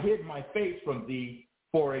I hid my face from thee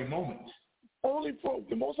for a moment. Only for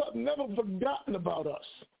the Most High never forgotten about us.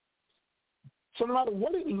 So no matter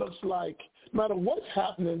what it looks like, no matter what's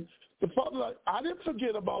happening, the Father's like, I didn't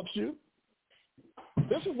forget about you.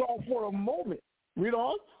 This is all for a moment. Read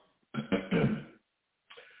on.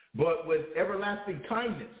 But with everlasting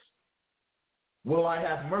kindness will I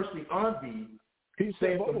have mercy on thee. He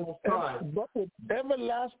said, but with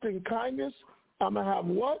everlasting kindness, I'm going to have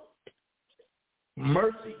what?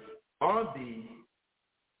 mercy on thee,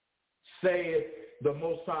 saith the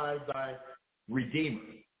Most High thy Redeemer.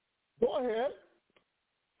 Go ahead.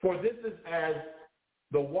 For this is as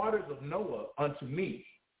the waters of Noah unto me.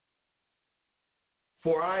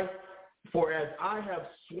 For as I have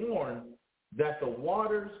sworn that the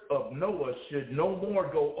waters of Noah should no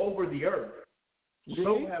more go over the earth,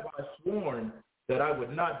 so have I sworn that I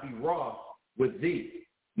would not be wroth with thee,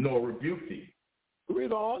 nor rebuke thee.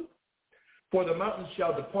 Read on. For the mountains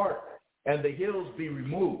shall depart, and the hills be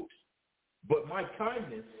removed, but my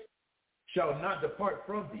kindness shall not depart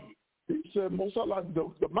from thee. He said, most of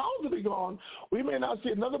the mountains will be gone. We may not see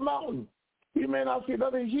another mountain. We may not see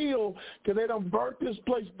another hill because they done burnt this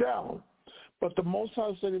place down. But the Most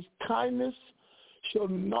High said his kindness shall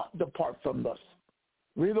not depart from us.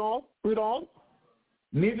 Read on. Read on.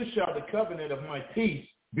 Neither shall the covenant of my peace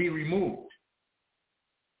be removed,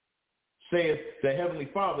 saith the Heavenly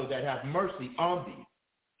Father that hath mercy on thee.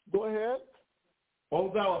 Go ahead.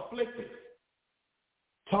 O thou afflicted,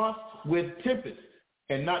 tossed with tempest,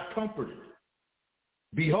 and not comforted.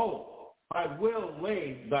 Behold, I will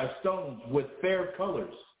lay thy stones with fair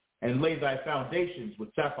colors, and lay thy foundations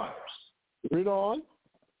with sapphires. Read on.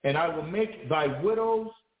 And I will make thy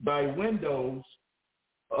windows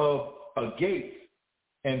of a gate,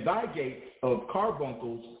 and thy gates of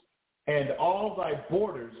carbuncles, and all thy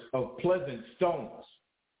borders of pleasant stones.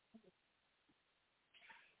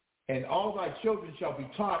 And all thy children shall be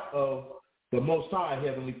taught of the Most High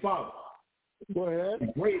Heavenly Father. Go ahead.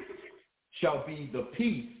 And great shall be the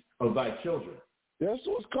peace of thy children. That's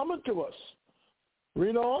what's coming to us.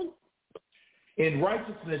 Read on. In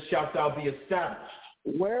righteousness shalt thou be established.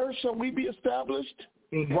 Where shall we be established?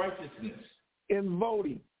 In righteousness. In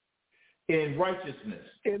voting. In righteousness.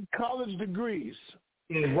 In college degrees.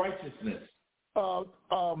 In righteousness.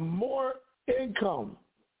 More income.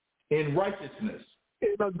 In righteousness.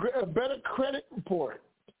 In a better credit report.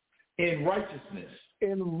 In righteousness.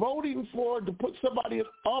 In voting to put somebody in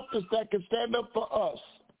office that can stand up for us.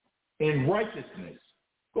 In righteousness.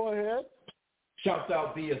 Go ahead. Shalt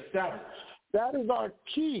thou be established. That is our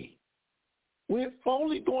key. We're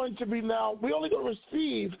only going to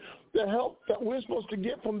receive the help that we're supposed to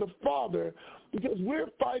get from the Father because we're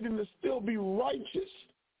fighting to still be righteous,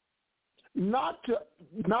 not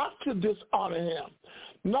to dishonor him,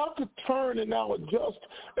 not to turn and now adjust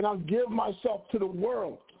and I'll give myself to the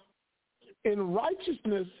world. In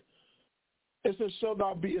righteousness, it says, shall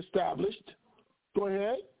thou be established. Go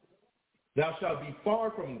ahead. Thou shalt be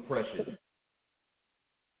far from oppression.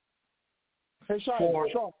 Hey,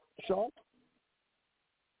 Sean.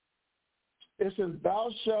 It says, thou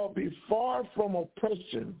shalt be far from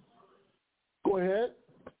oppression. Go ahead.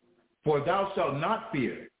 For thou shalt not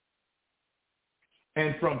fear,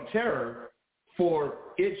 and from terror, for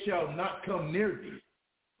it shall not come near thee.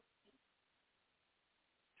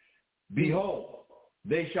 Behold,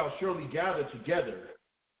 they shall surely gather together,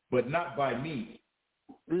 but not by me.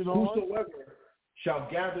 Whosoever shall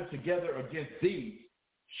gather together against thee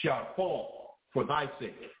shall fall for thy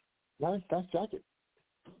sake. That's jacket.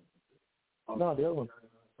 No, the other one.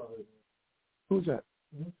 Who's that?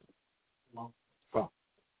 Oh.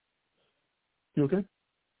 You okay?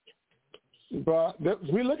 But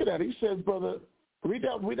we look at that. He says, brother, read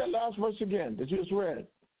that last verse again that you just read.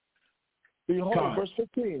 Behold, verse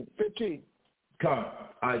 15. Come.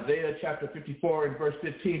 Isaiah chapter 54 and verse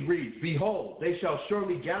 15 reads, behold, they shall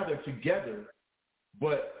surely gather together,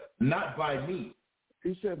 but not by me.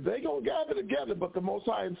 He said, they going to gather together, but the Most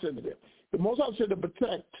High intended it. The Most High said to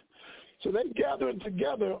protect. So they gathering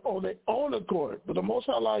together on their own accord. But the Most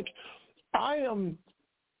High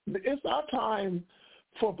it's our time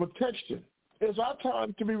for protection. It's our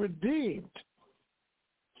time to be redeemed.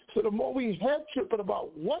 So the more we head tripping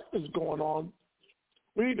about what is going on,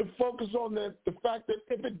 we need to focus on the fact that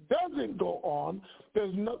if it doesn't go on,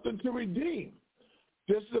 there's nothing to redeem.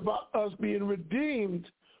 This is about us being redeemed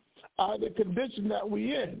out of the condition that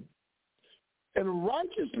we're in. And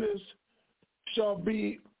righteousness shall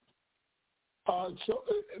be,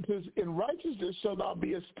 in righteousness shall not be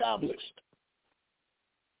established.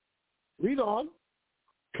 Read on.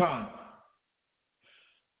 Come.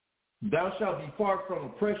 Thou shalt be far from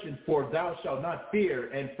oppression, for thou shalt not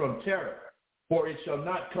fear, and from terror, for it shall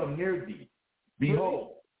not come near thee.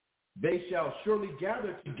 Behold, they shall surely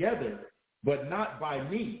gather together, but not by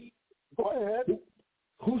me. Go ahead.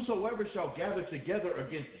 Whosoever shall gather together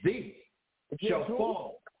against thee shall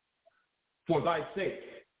fall for thy sake.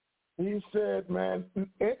 He said, man,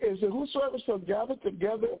 it said, whosoever shall gather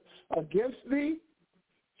together against thee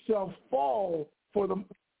shall fall for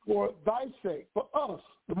thy sake, for us.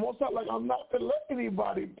 The Most High, I'm not to let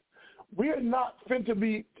anybody We are not fit to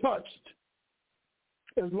be touched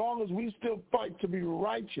as long as we still fight to be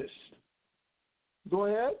righteous. Go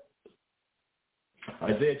ahead.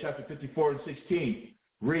 Isaiah chapter 54 and 16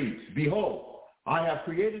 reads, Behold, I have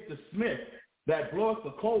created the smith that bloweth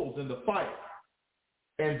the coals in the fire,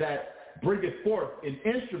 and that bringeth forth an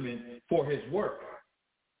instrument for his work.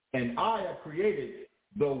 And I have created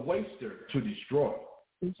the waster to destroy.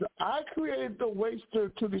 So I created the waster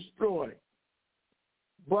to destroy.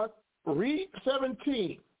 But read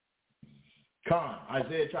 17.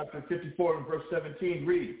 Isaiah chapter 54 and verse 17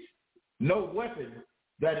 reads, No weapon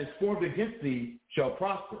that is formed against thee shall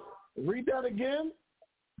prosper. Read that again.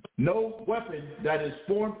 No weapon that is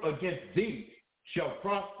formed against thee shall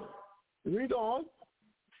prosper. Read on.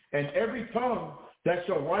 And every tongue that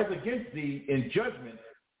shall rise against thee in judgment,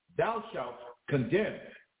 thou shalt condemn.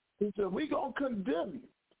 He said, we're going to condemn you.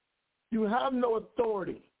 You have no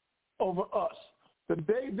authority over us. Them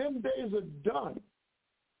days are done.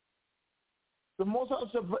 The Most High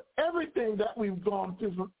said, for everything that we've gone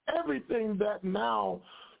through, for everything that now,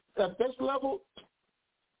 at this level,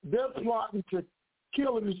 they're plotting to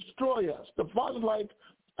kill and destroy us. The Father's like,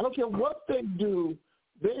 I don't care what they do,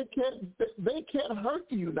 they can't hurt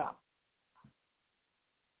you now.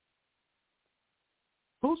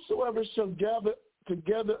 Whosoever shall gather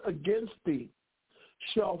together against thee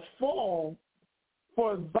shall fall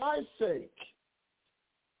for thy sake.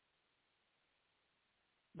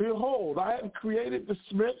 Behold, I have created the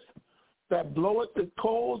smith that bloweth the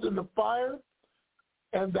coals in the fire,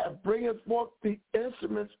 and that bringeth forth the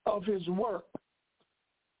instruments of his work.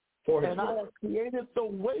 And I have created the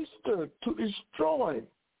waster to destroy.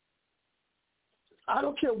 I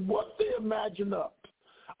don't care what they imagine up.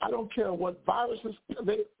 I don't care what viruses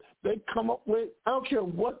they come up with. I don't care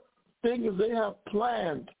what things they have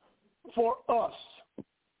planned for us.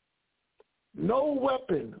 No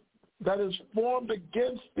weapon that is formed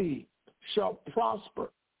against thee shall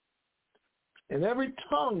prosper. And every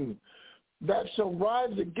tongue that shall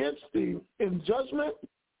rise against thee in judgment,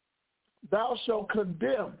 thou shalt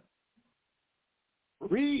condemn.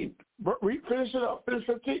 Read, finish it up. Finish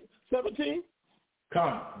 17.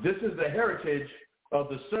 Come, this is the heritage of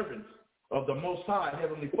the servants of the Most High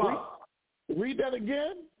Heavenly Father. Read that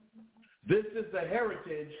again. This is the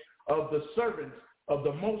heritage of the servants of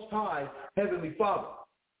the Most High Heavenly Father.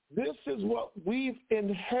 This is what we've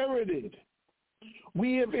inherited.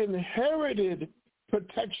 We have inherited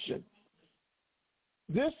protection.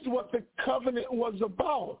 This is what the covenant was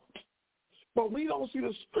about. But we don't see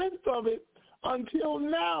the strength of it until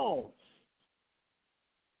now.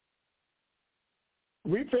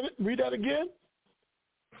 Read that again.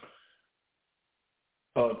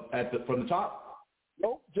 From the top?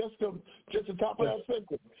 Nope, just the top of that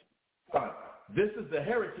sentence. This is the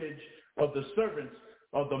heritage of the servants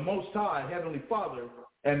of the Most High Heavenly Father,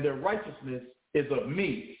 and their righteousness is of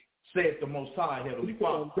me, saith the Most High Heavenly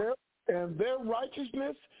Father. And their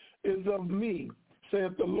righteousness is of me,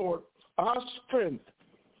 saith the Lord, our strength.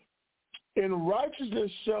 In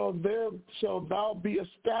righteousness shall thou be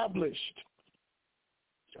established.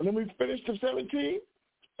 And then we finish to 17.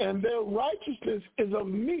 And their righteousness is of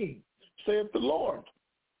me, saith the Lord.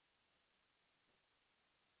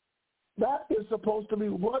 That is supposed to be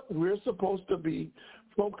what we're supposed to be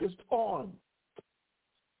focused on.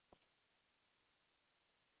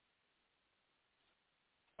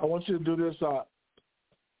 I want you to do this.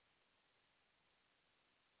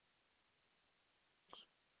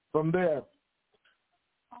 From there,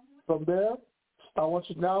 I want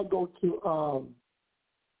you to now go to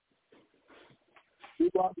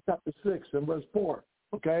Deuteronomy chapter 6 and verse 4.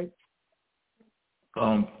 Okay.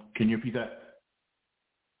 Can you repeat that?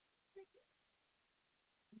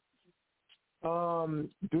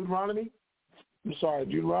 Deuteronomy.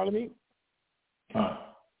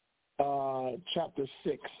 Chapter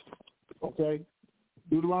 6. Okay.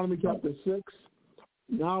 Deuteronomy chapter 6.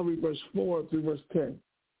 Now read verse 4 through verse 10.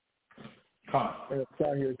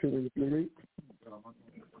 Start here too. Read.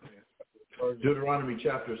 Deuteronomy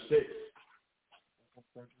chapter 6,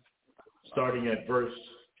 starting at verse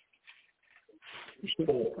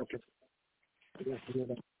 4.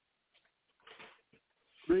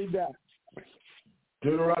 Read that.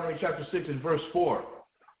 Deuteronomy chapter 6 and verse 4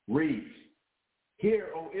 reads, Hear,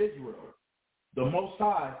 O Israel, the Most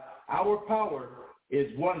High, our power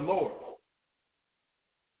is one Lord.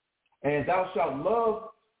 And thou shalt love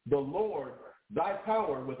the Lord thy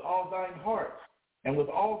power with all thine heart, and with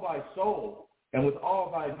all thy soul, and with all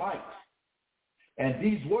thy might. And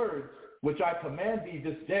these words which I command thee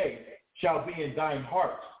this day shall be in thine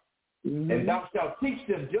heart. And thou shalt teach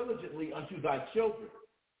them diligently unto thy children,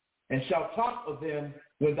 and shalt talk of them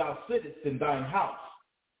when thou sittest in thine house,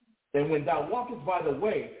 and when thou walkest by the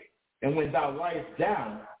way, and when thou liest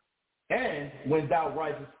down, and when thou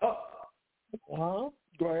risest up. Go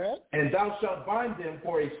ahead. And thou shalt bind them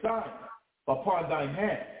for a sign upon thine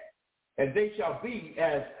hand, and they shall be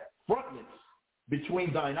as frontlets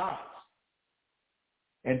between thine eyes.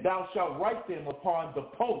 And thou shalt write them upon the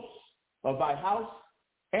posts of thy house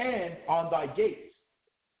and on thy gates.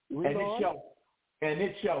 And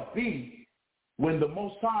it shall be when the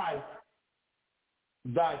Most High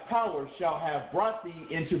thy power shall have brought thee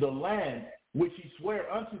into the land which he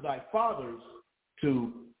sware unto thy fathers,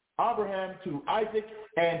 to Abraham, to Isaac,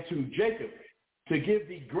 and to Jacob, to give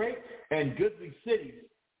thee great and goodly cities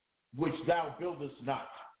which thou buildest not.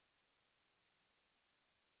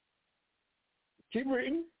 Keep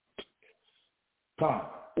reading. Come.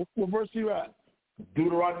 What verse are you at?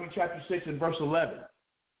 Deuteronomy chapter 6 and verse 11.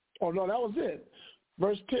 Oh, no, that was it.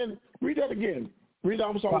 Verse 10. Read that again. Read that.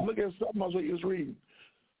 I'm sorry. I was looking at something else what you was reading.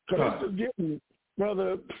 Because it's getting,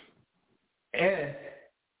 brother. And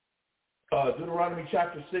Deuteronomy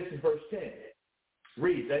chapter 6 and verse 10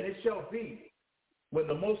 reads, and it shall be, when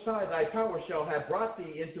the Most High thy power shall have brought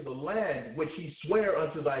thee into the land which he sware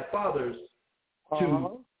unto thy fathers,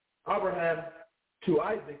 to Abraham, to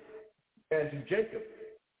Isaac, and to Jacob,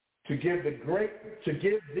 to give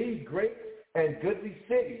thee great and goodly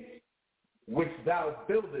cities which thou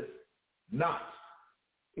buildest not.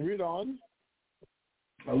 Read on.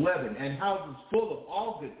 11, and houses full of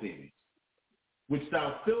all good things, which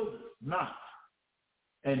thou fillest not,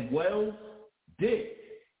 and wells dig,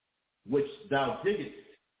 which thou diggest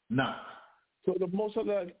not. So the most of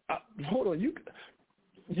that, hold on, you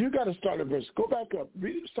got to start at verse, go back up,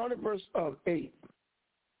 start at verse 8.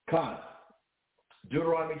 Con.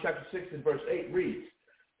 Deuteronomy chapter 6 and verse 8 reads,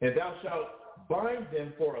 and thou shalt bind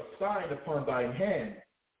them for a sign upon thine hand,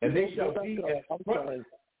 and they shall be as...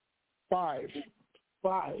 5.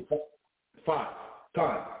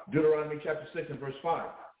 Con. Deuteronomy chapter 6 and verse 5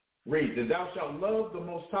 reads, and thou shalt love the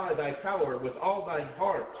Most High thy power with all thine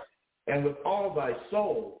heart, and with all thy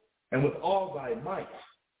soul, and with all thy might.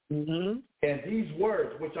 Mm-hmm. And these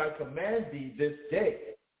words which I command thee this day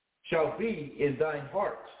shall be in thine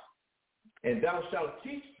heart, and thou shalt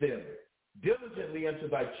teach them diligently unto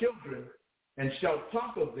thy children, and shalt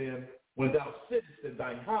talk of them when thou sittest in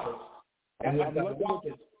thine house, and when thou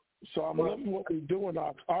walkest. So I'm loving what we're doing.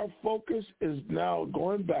 Our focus is now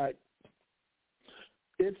going back.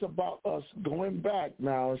 It's about us going back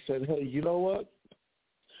now and saying, hey, you know what?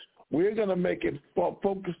 We're going to make it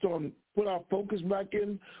focused on, put our focus back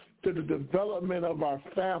in to the development of our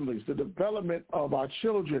families, the development of our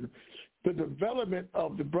children, the development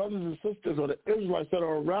of the brothers and sisters or the Israelites that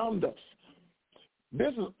are around us.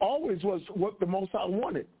 This is always was what the Most High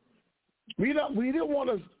wanted. We didn't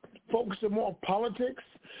want to focus it more on politics.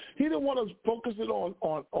 He didn't want us focusing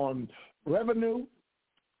on revenue,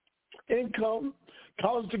 income,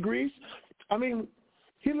 college degrees. I mean,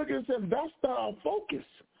 he looked and said, that's not our focus.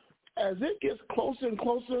 As it gets closer and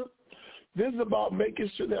closer, this is about making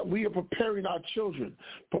sure that we are preparing our children,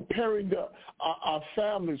 preparing our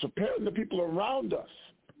families, preparing the people around us,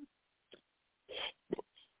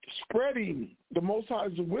 spreading the Most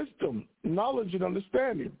High's wisdom, knowledge, and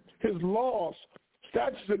understanding, his laws,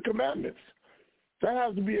 statutes, and commandments. That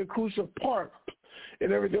has to be a crucial part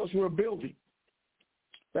in everything else we're building.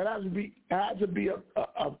 That has to be that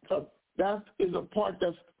is a part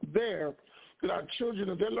that's there that our children,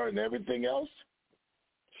 if they're learning everything else,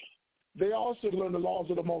 they also learn the laws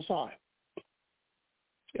of the Most High.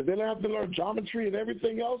 If they don't have to learn geometry and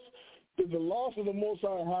everything else, then the laws of the Most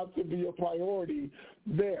High have to be a priority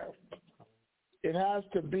there. It has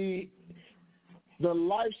to be the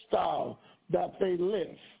lifestyle that they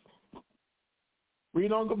live.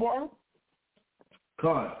 Read on, Gabar.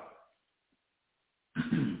 God.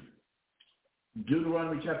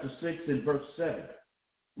 Deuteronomy chapter 6 and verse 7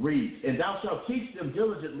 reads, and thou shalt teach them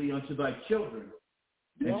diligently unto thy children,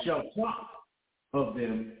 and shalt talk of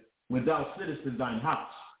them when thou sittest in thine house.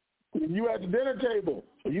 When you at the dinner table,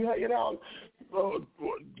 you hanging out,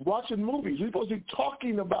 watching movies, you're supposed to be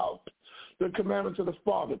talking about the commandments of the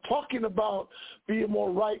Father, talking about being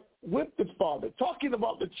more right with the Father, talking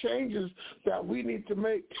about the changes that we need to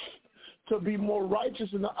make to be more righteous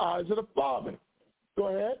in the eyes of the Father. Go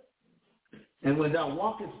ahead. And when thou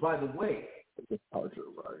walkest by the way.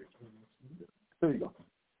 There you go.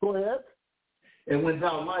 Go ahead. And when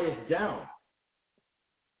thou liest down,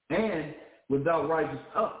 and when thou risest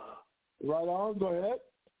up. Right on, go ahead.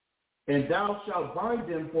 And thou shalt bind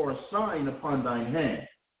them for a sign upon thine hand,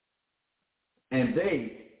 and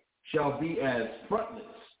they shall be as frontlets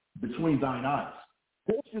between thine eyes.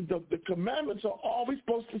 This is the commandments are all we're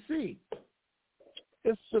supposed to see.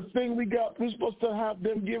 It's the thing we're supposed to have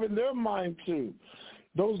them giving their mind to.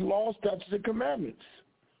 Those laws, statutes, and commandments.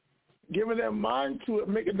 Giving their mind to it,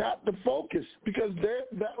 making that the focus. Because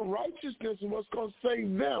that righteousness is what's going to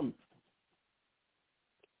save them.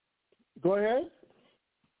 Go ahead.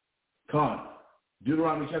 Con.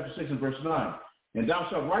 Deuteronomy chapter 6 and verse 9. And thou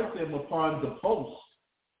shalt write them upon the posts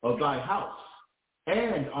of thy house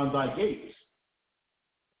and on thy gates.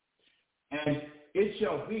 And it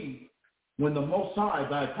shall be, when the Most High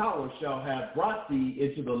thy power shall have brought thee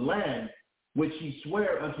into the land which he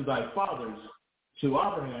sware unto thy fathers, to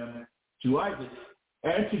Abraham, to Isaac,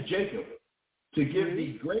 and to Jacob, to give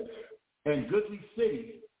thee great and goodly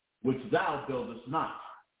cities which thou buildest not.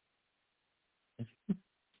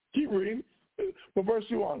 Keep reading. What verse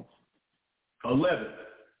you on? 11.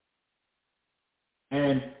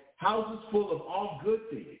 And houses full of all good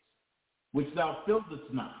things, which thou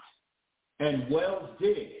fillest not, and wells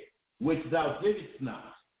digged, which thou diggest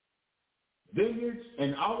not, vineyards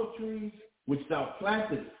and olive trees, which thou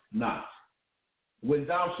plantest not, when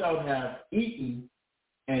thou shalt have eaten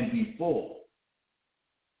and be full.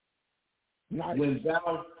 Nice. When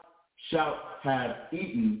thou shalt have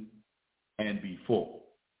eaten and be full.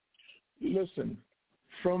 Listen,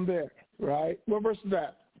 from there, right? What verse is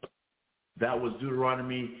that? That was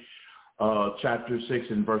Deuteronomy chapter 6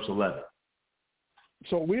 and verse 11.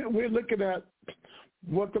 So we're looking at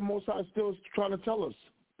what the Most High still is trying to tell us.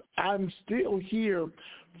 I'm still here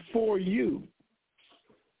for you.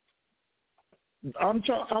 This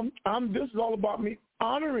is all about me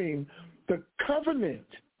honoring the covenant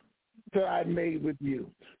that I made with you.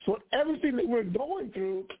 So everything that we're going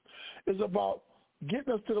through is about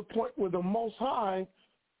getting us to the point where the Most High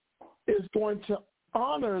is going to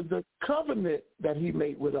honor the covenant that he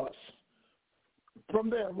made with us. From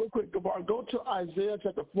there, real quick, Gabar, go to Isaiah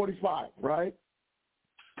chapter 45, right?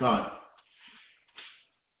 God.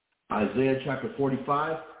 Isaiah chapter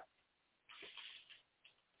 45.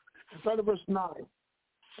 Start at verse 9.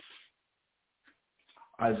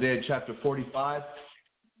 Isaiah chapter 45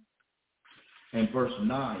 and verse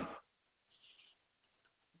 9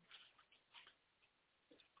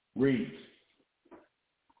 reads,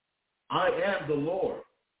 I am the Lord.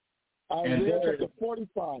 Isaiah chapter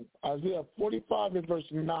 45. Isaiah 45 and verse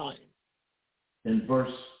 9. In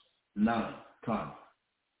verse 9, come.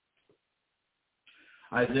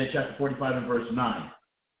 Isaiah chapter 45 and verse 9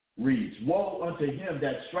 reads, woe unto him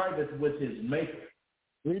that striveth with his maker.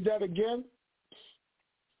 Read that again.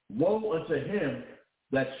 Woe unto him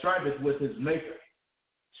that striveth with his maker.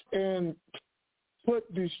 And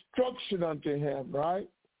put destruction unto him, right?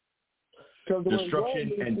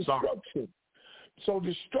 Destruction and sorrow. So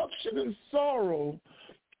destruction and sorrow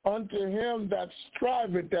unto him that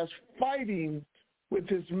striveth, that's fighting with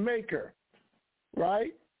his maker,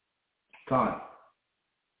 right? God.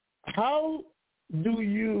 How do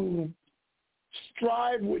you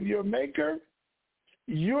strive with your maker?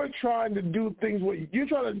 You're trying to do things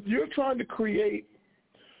you're trying to create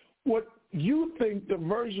what you think the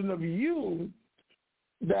version of you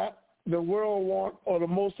that the world want or the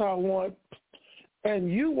Most High want,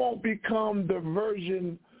 and you won't become the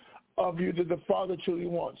version of you that the Father truly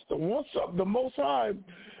wants. The Most High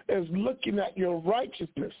is looking at your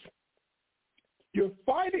righteousness. You're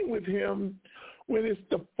fighting with him when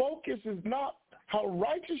the focus is not how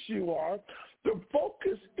righteous you are. The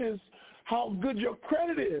focus is how good your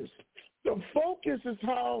credit is. The focus is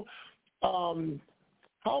how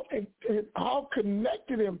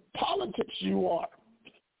connected in politics you are.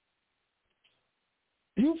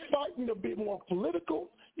 You're fighting to be more political.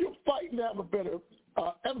 You're fighting to have a better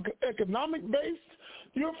economic base.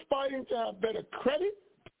 You're fighting to have better credit.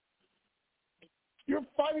 You're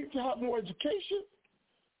fighting to have more education.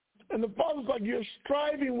 And the Father's like, you're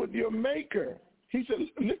striving with your maker. He said,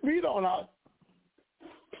 read on out.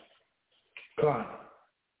 God.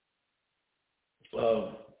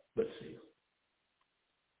 Let's see.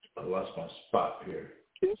 I lost my spot here.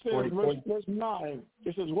 It says, verse 9,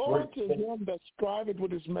 it says, woe unto him that striveth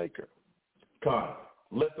with his maker. God,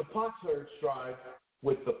 let the potsherd strive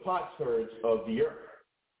with the potsherds of the earth.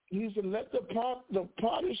 He said, let the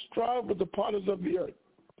potters strive with the potters of the earth.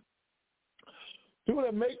 People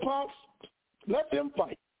that make pots, let them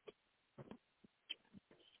fight.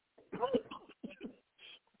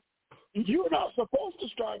 You're not supposed to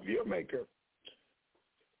strive for your maker.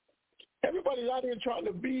 Everybody's out here trying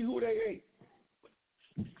to be who they ain't.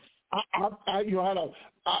 I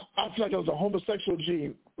feel like it was a homosexual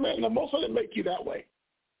gene. Man, the Most High didn't make you that way.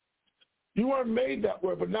 You weren't made that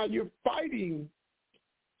way, but now you're fighting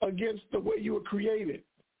against the way you were created.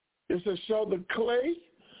 It says, shall the clay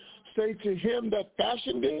say to him that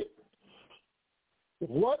fashioned it,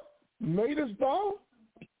 what madest thou?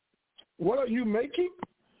 What are you making?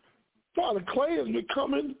 Father, clay is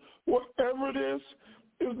becoming whatever it is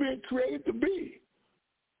being created to be.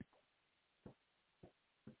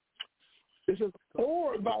 It says,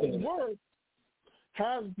 or thy word,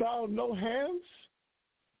 hast thou no hands?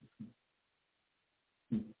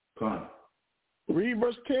 Come. Read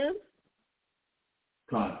verse 10.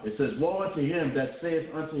 Come. It says, woe unto him that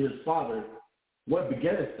saith unto his father, what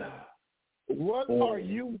begettest thou? What are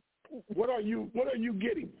you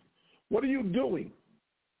getting? What are you doing?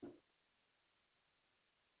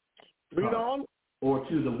 Read on. Or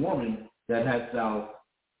to the woman that hast thou,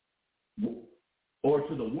 or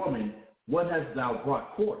to the woman, what hast thou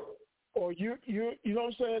brought forth? Or you know what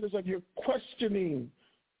I'm saying? It's like you're questioning.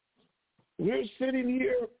 We're sitting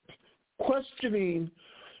here questioning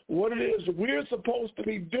what it is we're supposed to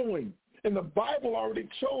be doing. And the Bible already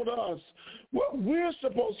told us what we're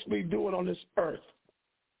supposed to be doing on this earth.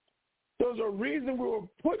 There's a reason we were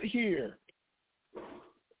put here.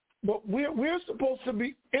 But we're supposed to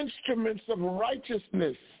be instruments of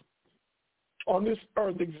righteousness on this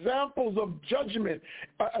earth, examples of judgment,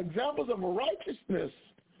 examples of righteousness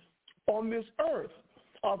on this earth.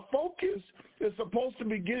 Our focus is supposed to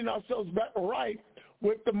be getting ourselves back right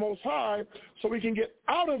with the Most High so we can get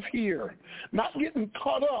out of here, not getting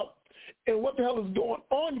caught up in what the hell is going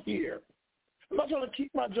on here. I'm not trying to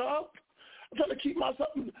keep my job. I'm trying to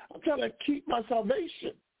keep my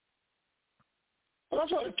salvation. I'm not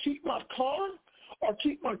trying to keep my car or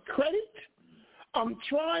keep my credit. I'm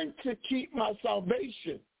trying to keep my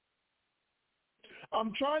salvation.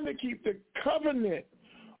 I'm trying to keep the covenant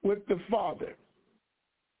with the Father.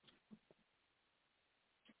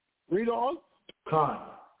 Read on. Con.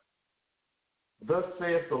 Thus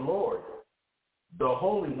saith the Lord, the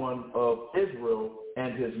Holy One of Israel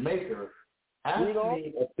and his Maker, ask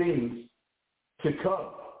me of things to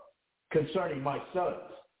come concerning my sons,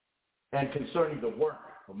 and concerning the work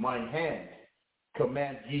of mine hands,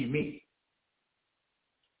 command ye me.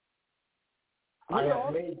 I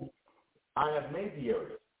have made the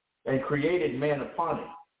earth, and created man upon it.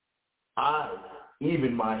 I,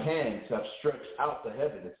 even my hands, have stretched out the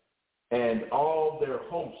heavens, and all their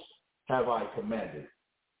hosts have I commanded.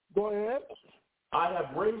 Go ahead. I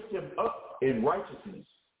have raised him up in righteousness.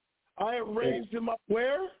 I have raised him up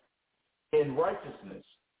where? In righteousness.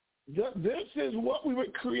 This is what we were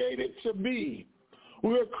created to be. We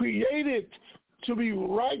were created to be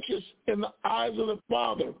righteous in the eyes of the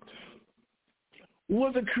Father. We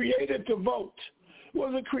wasn't created to vote. We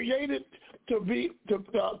wasn't created to be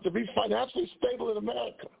financially stable in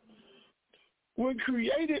America. We're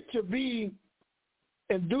created to be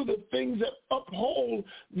and do the things that uphold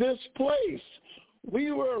this place.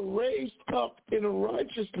 We were raised up in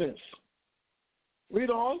righteousness. Read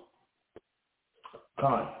on.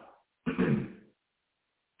 God.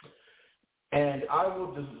 And I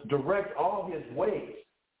will direct all his ways.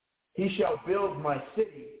 He shall build my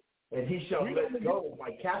city, and he shall let go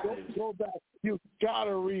my captives. Go back. You got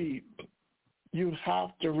to read. You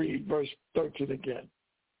have to read verse 13 again.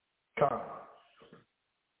 Come.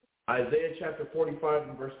 Isaiah chapter 45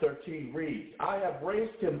 and verse 13 reads, I have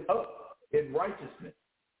raised him up in righteousness,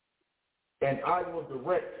 and I will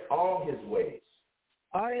direct all his ways.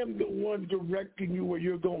 I am the one directing you where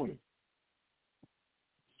you're going.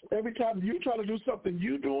 Every time you try to do something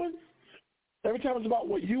you're doing, every time it's about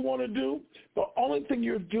what you want to do, the only thing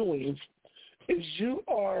you're doing is you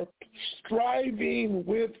are striving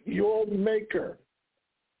with your Maker.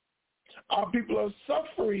 Our people are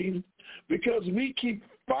suffering because we keep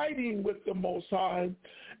fighting with the Most High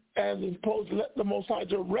as opposed to let the Most High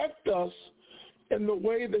direct us in the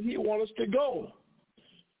way that he wants us to go.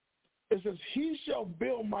 It says, he shall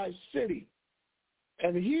build my city,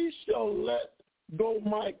 and he shall let go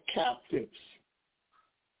my captives.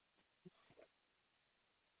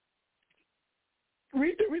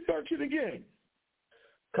 Read 13 again.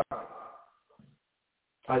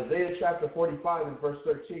 Isaiah chapter 45 and verse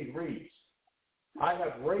 13 reads, I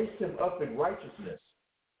have raised him up in righteousness,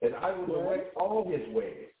 and I will direct all his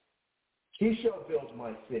ways. He shall build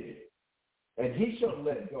my city, and he shall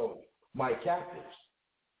let go my captives.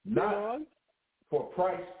 Not for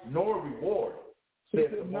price nor reward,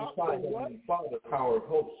 saith the Most High, Heavenly Father, power of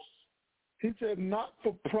hosts. He said, not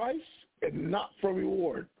for price and not for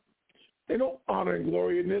reward. They don't honor and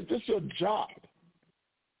glory in this. This is your job.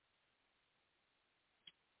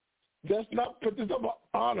 This is about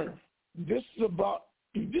honor. This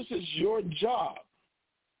is your job.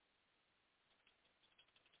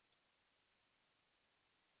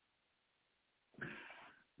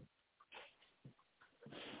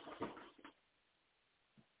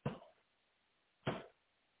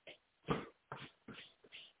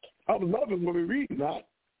 I'm loving when we read that.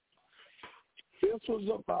 This was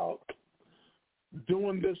about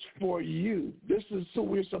doing this for you. This is who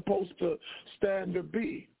we're supposed to stand to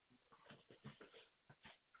be.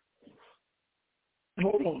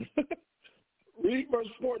 Hold on. Read verse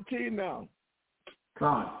 14 now. Come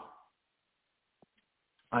on.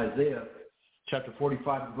 Isaiah chapter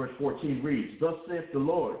 45, verse 14 reads, Thus saith the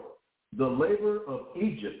Lord, the labor of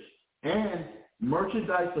Egypt and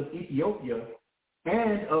merchandise of Ethiopia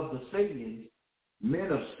and of the Sabians,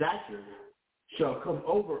 men of stature, shall come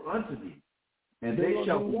over unto thee, and they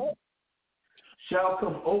shall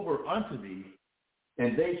come over unto thee,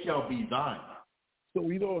 and they shall be thine. So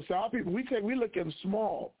so our people, we looking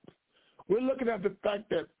small. We're looking at the fact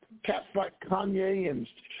that cats like Kanye and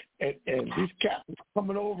these cats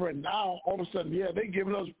coming over, and now all of a sudden, they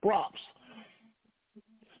giving us props.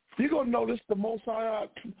 You're gonna notice the Most High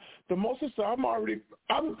said, I'm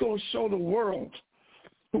gonna show the world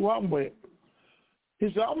who I'm with. He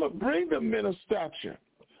said, I'm gonna bring the men of stature.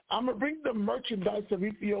 I'm gonna bring the merchandise of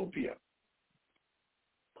Ethiopia.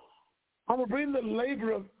 I'm gonna bring the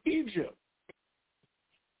labor of Egypt.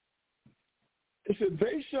 He said,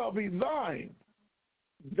 they shall be thine.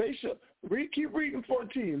 They shall, keep reading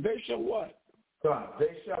 14. They shall what? God,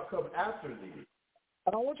 they shall come after thee.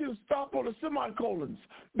 And I want you to stop on the semicolons.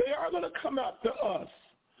 They are going to come after us.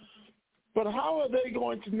 But how are they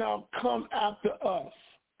going to now come after us?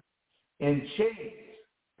 In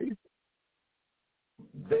chains.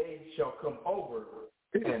 They shall come over,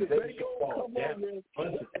 and they shall fall down.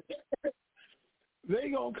 They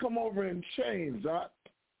going to come over in chains.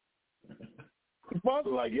 The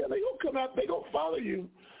father's like, they going to come out, they going to follow you,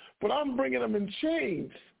 but I'm bringing them in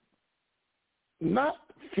chains. Not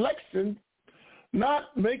flexing,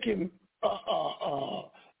 not making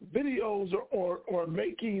videos or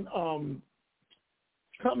making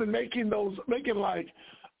making like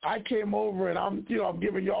I came over and I'm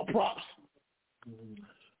giving y'all props.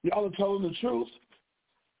 Y'all are telling the truth.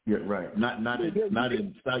 Yeah, right. Not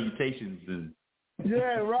in salutations and.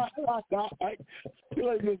 Yeah, right. I feel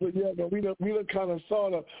like this, but we done kind of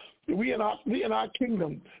sort of we in our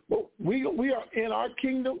kingdom, but we are in our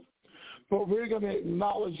kingdom, but we're going to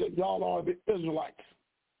acknowledge that y'all are the Israelites.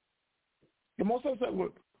 The Most High said,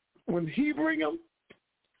 when he bring them,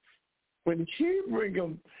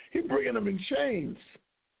 he bringing them in chains.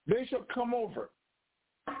 They shall come over,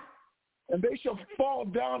 and they shall fall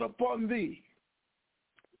down upon thee.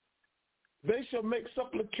 They shall make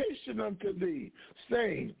supplication unto thee,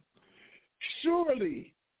 saying,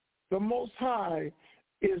 surely the Most High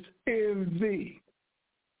is in thee,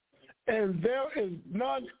 and there is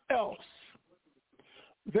none else.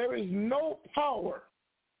 There is no power.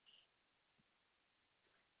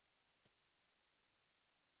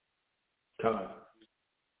 God.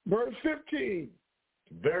 Verse 15.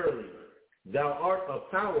 Verily, thou art a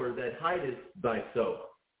power that hideth thyself.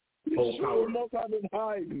 Sure, the Most High been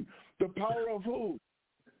hiding. The power of who?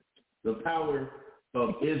 The power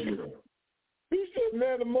of Israel. He said,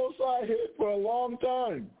 man, the Most High hid for a long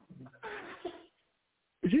time.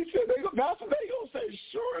 He said, that's what they going to say,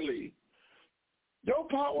 surely. Your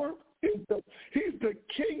power he's the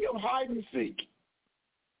king of hide and seek.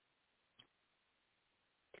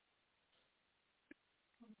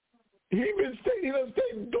 He done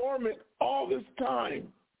stayed dormant all this time.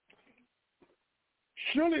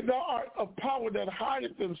 Surely thou art a power that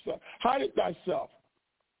hideth thyself.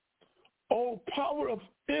 O power of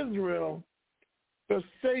Israel, the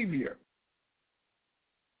Savior.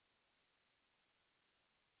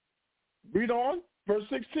 Read on, verse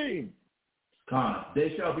 16. God,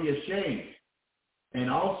 they shall be ashamed and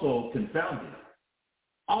also confounded.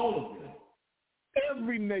 All of them.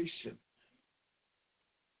 Every nation.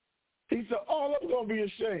 He said, all of them going to be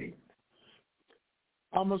ashamed.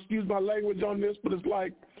 I'm going to excuse my language on this, but it's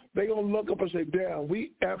like they're going to look up and say, damn,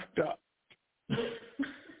 we effed up.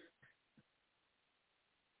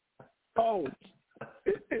 Oh,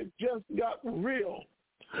 it just got real.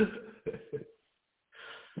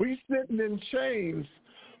 We sitting in chains.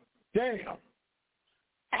 Damn.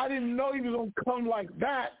 I didn't know he was going to come like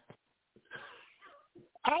that.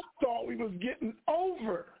 I thought we was getting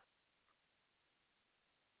over.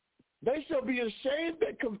 They shall be ashamed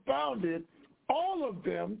and confounded, all of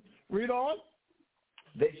them. Read on.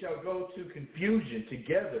 They shall go to confusion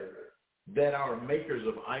together that are makers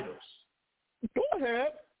of idols. Go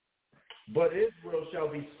ahead. But Israel shall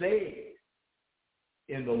be saved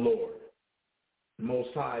in the Lord, Most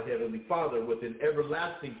High, Heavenly Father, with an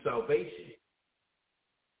everlasting salvation.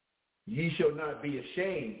 Ye shall not be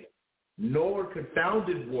ashamed, nor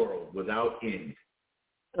confounded world without end.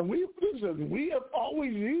 And we have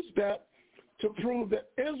always used that to prove that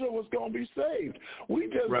Israel was going to be saved. We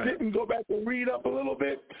just didn't go back and read up a little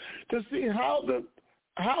bit to see how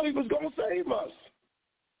he was going to save us.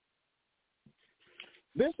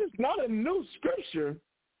 This is not a new scripture.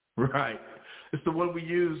 Right. It's the one we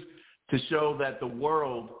use to show that the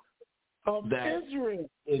world of Israel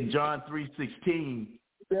in John 3:16.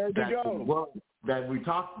 There you go. The world that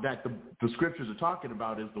the scriptures are talking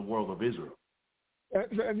about is the world of Israel.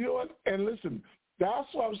 And you know what? And listen, that's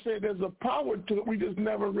why I'm saying there's a power to it. We just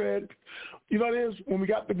never read. You know what it is? When we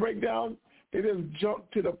got the breakdown, they just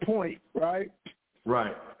jumped to the point, right?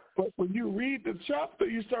 Right. But when you read the chapter,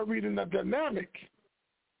 you start reading the dynamic.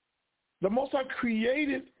 The Most High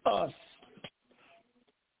created us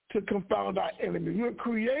to confound our enemies. We were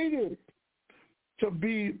created to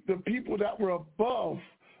be the people that were above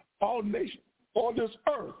all nations on this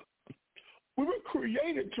earth. We were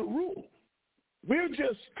created to rule. We're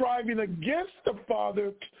just striving against the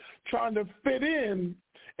Father, trying to fit in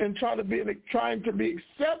and trying to be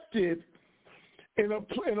accepted in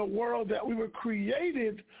a world that we were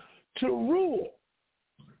created to rule.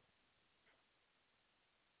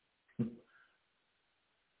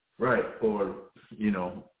 Right, or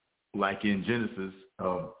like in Genesis,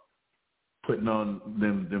 putting on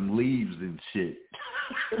them leaves and shit.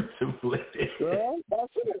 Well,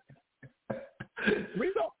 that's it.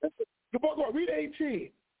 Read 18.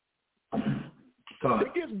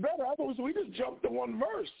 It gets better. So we just jumped to one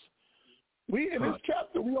verse. In this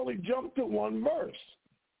chapter, we only jumped to one verse.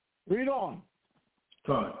 Read on.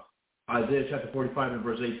 Isaiah chapter 45 and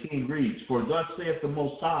verse 18 reads, "For thus saith the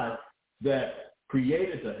Most High that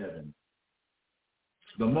created the heaven,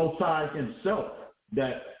 the Most High himself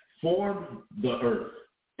that formed the earth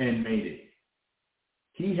and made it.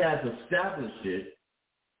 He has established it.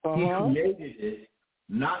 He created it,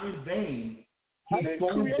 not in vain. He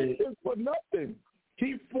formed it for nothing.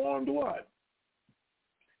 He formed what?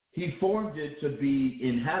 He formed it to be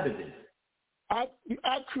inhabited. I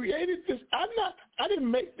created this. I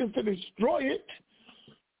didn't make this to destroy it.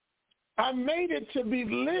 I made it to be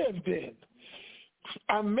lived in.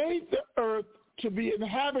 I made the earth to be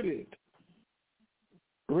inhabited.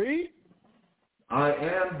 Read. I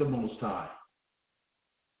am the Most High,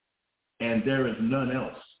 and there is none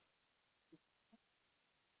else.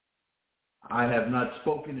 I have not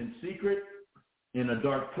spoken in secret in a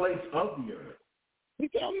dark place of the earth.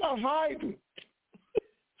 I'm not hiding.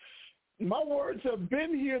 My words have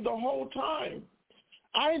been here the whole time.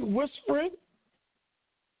 I ain't whispering.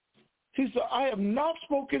 He said, I have not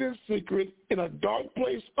spoken in secret in a dark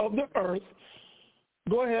place of the earth.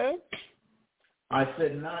 Go ahead. I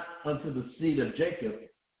said not unto the seed of Jacob,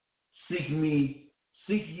 seek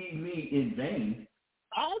ye me in vain.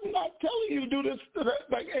 I'm not telling you to do this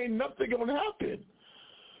like ain't nothing going to happen.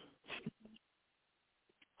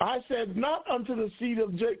 I said not unto the seed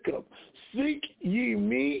of Jacob, seek ye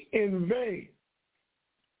me in vain.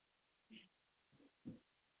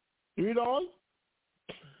 Read on.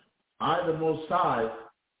 I, the Most High,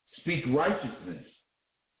 speak righteousness.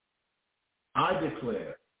 I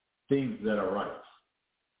declare things that are right.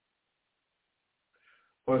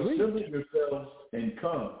 Assemble yourselves and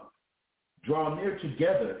come. Draw near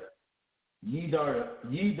together, ye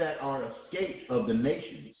that are escaped of the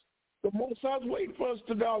nations. The Most High is waiting for us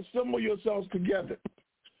to now assemble yourselves together.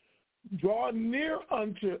 Draw near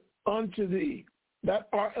unto thee that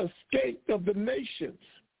are escaped of the nations.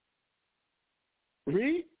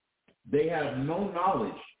 Read. They have no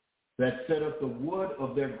knowledge that set up the wood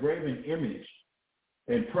of their graven image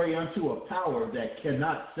and pray unto a power that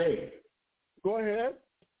cannot save. Go ahead.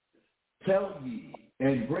 Tell ye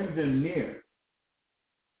and bring them near.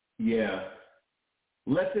 Yeah.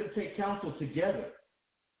 Let them take counsel together.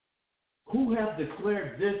 Who hath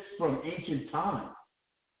declared this from ancient time?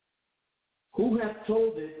 Who hath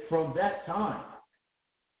told it from that time?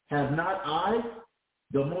 Have not I,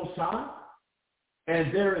 the Most High?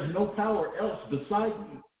 And there is no power else beside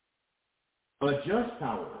me, a just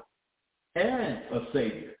power and a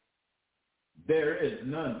Savior. There is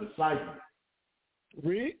none beside me.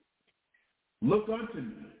 Read. Look unto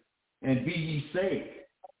me, and be ye saved,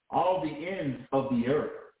 all the ends of the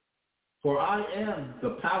earth. For I am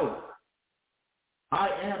the power. I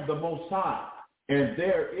am the Most High, and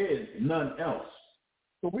there is none else.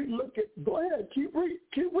 So we look at, go ahead, keep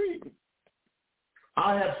reading.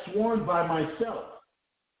 I have sworn by myself,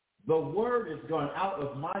 the word is gone out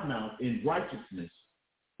of my mouth in righteousness,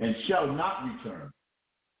 and shall not return,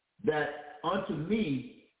 that unto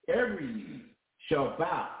me every knee shall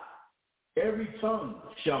bow, every tongue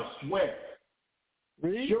shall swear.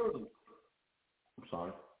 Read. Surely, I'm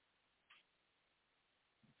sorry.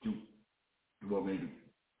 Do you want me to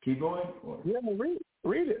Keep going? Yeah,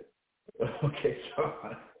 read it. Okay,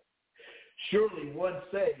 John. Surely one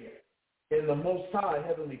say, in the Most High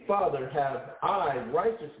Heavenly Father have I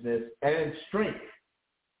righteousness and strength.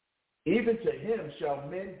 Even to him shall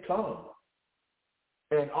men come,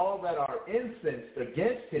 and all that are incensed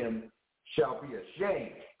against him shall be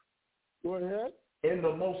ashamed. Go ahead. In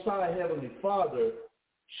the Most High Heavenly Father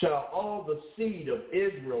shall all the seed of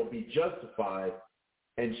Israel be justified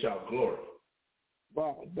and shall glory.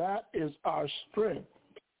 Wow, that is our strength.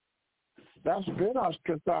 That's been our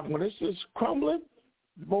strength. When this is crumbling,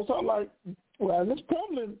 most are like, well, it's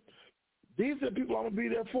crumbling. These are the people I'm going to be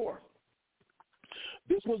there for.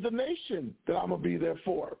 This was the nation that I'm going to be there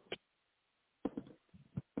for.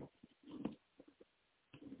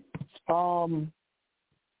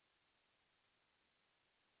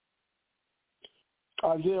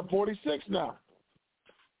 Isaiah 46 now.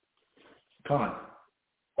 Come on.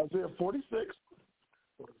 Isaiah 46.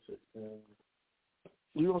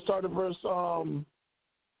 You're going to start at verse, oh,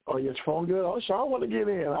 your phone good? Oh, Sean want to get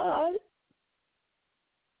in. All right.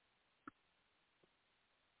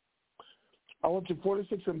 I went to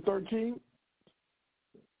 46 and 13.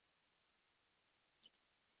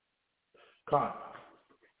 Come on.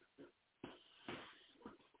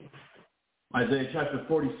 Isaiah chapter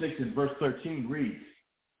 46 and verse 13 reads.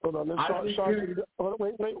 Hold on, let's Sean, wait, hold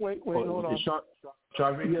on.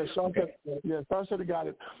 Sean read? Yes, Sean said he got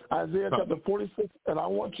it. Isaiah chapter 46, and I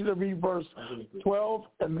want you to read verse 12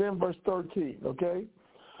 and then verse 13, okay?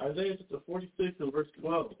 Isaiah chapter 46 and verse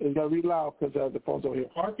 12. You got to read loud because the phone's over here.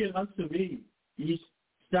 Hearken unto me, ye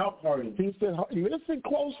stout-hearted. He said, listen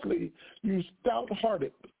closely, you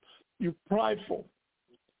stout-hearted, you prideful.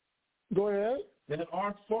 Go ahead. That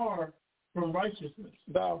art far from righteousness.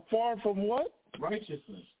 Thou far from what?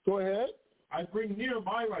 Righteousness. Go ahead. I bring near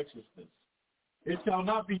my righteousness. It shall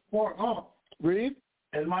not be far off. Read.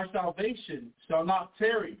 And my salvation shall not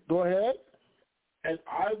tarry. Go ahead. And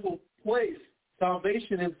I will place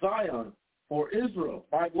salvation in Zion for Israel,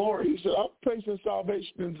 my glory. He said, I'm placing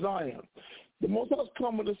salvation in Zion. The Most High is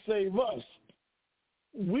coming to save us.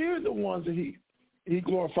 We're the ones that he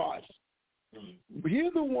glorifies.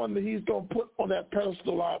 We're the one that he's going to put on that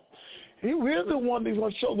pedestal out. We're the one that's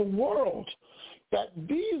going to show the world that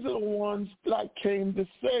these are the ones that I came to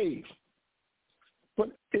save.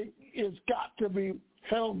 But it's got to be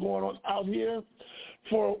hell going on out here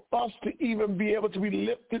for us to even be able to be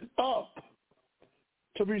lifted up,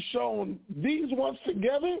 to be shown these ones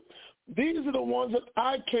together, these are the ones that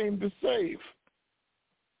I came to save.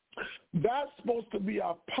 That's supposed to be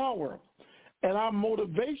our power and our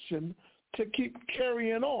motivation to keep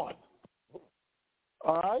carrying on.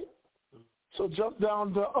 All right? So jump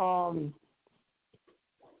down to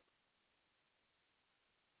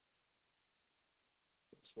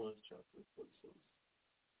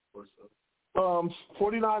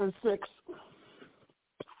 49 and 6.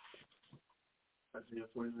 Isaiah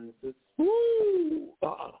 49 and 6. Woo!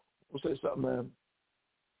 We'll say something, man.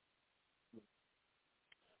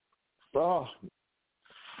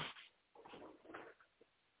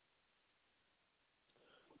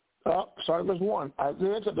 Sorry, verse 1.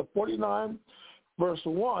 Isaiah chapter 49, verse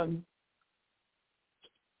 1.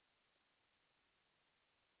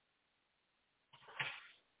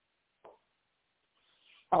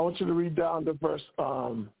 I want you to read down to verse I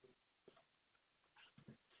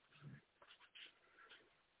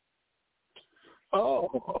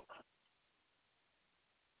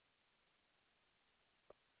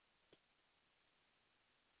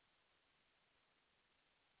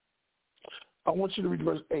want you to read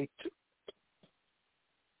verse 8.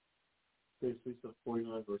 Okay, so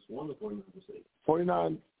 49 verse 1 or 49 verse 8?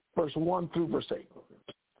 49 verse 1 through verse 8.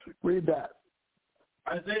 Okay. Read that.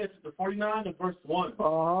 Isaiah 49 and verse 1.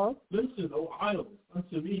 Listen, O isles,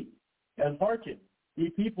 unto me, and hearken, ye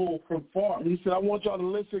people from far. He said, I want y'all to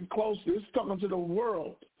listen closely. This is talking to the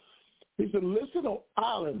world. He said, listen, O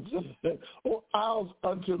islands, O isles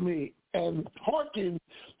unto me, and hearken,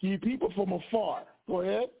 ye people from afar. Go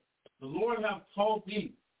ahead. The Lord hath called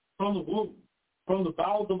me from the womb, from the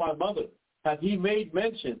bowels of my mother, hath he made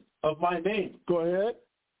mention of my name. Go ahead.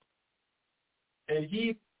 And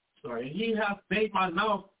he hath made my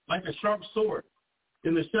mouth like a sharp sword.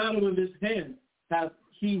 In the shadow of his hand hath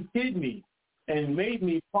he hid me, and made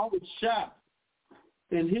me polished shaft.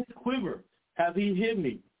 In his quiver hath he hid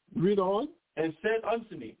me. Read on. And said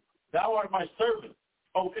unto me, Thou art my servant,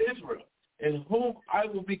 O Israel, in whom I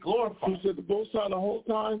will be glorified. He said the Most High the whole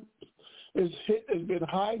time has been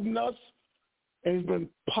hiding us and has been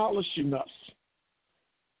polishing us.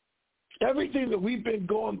 Everything that we've been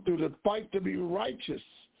going through to fight to be righteous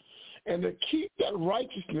And to keep that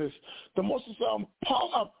righteousness, the Most High said,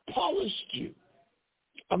 I polished you.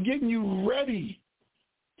 I'm getting you ready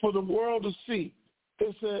for the world to see.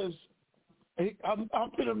 It says, I'm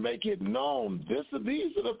going to make it known. These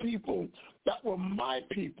are the people that were my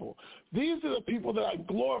people. These are the people that I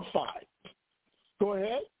glorified. Go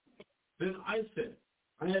ahead. Then I said,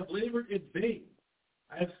 I have labored in vain.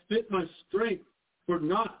 I have spent my strength for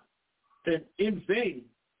naught and in vain.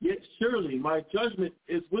 Yet surely my judgment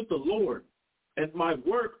is with the Lord, and my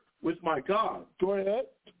work with my God. Go ahead.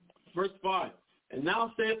 Verse 5. And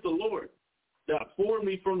now saith the Lord, that formed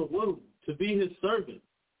me from the womb to be his servant,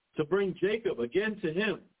 to bring Jacob again to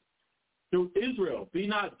him. Though Israel be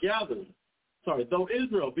not gathered,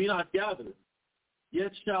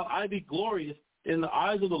 yet shall I be glorious in the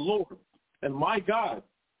eyes of the Lord, and my God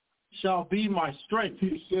shall be my strength.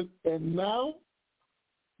 He said, and now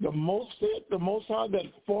the Most High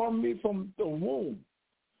that formed me from the womb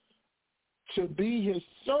to be his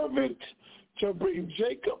servant, to bring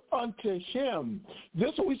Jacob unto him.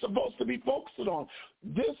 This is what we're supposed to be focusing on.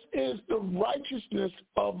 This is the righteousness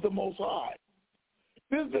of the Most High.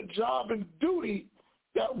 This is the job and duty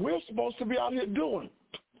that we're supposed to be out here doing.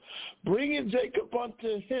 Bringing Jacob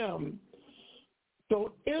unto him,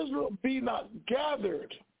 though Israel be not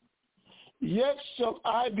gathered, yet shall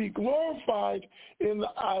I be glorified in the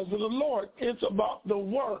eyes of the Lord. It's about the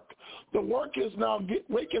work. The work is now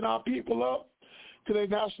waking our people up to their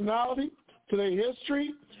nationality, to their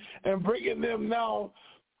history, and bringing them now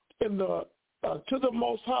to the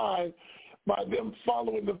Most High by them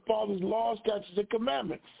following the Father's laws, statutes, and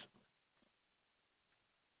commandments.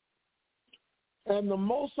 And the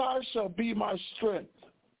Most High shall be my strength.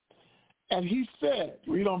 And he said,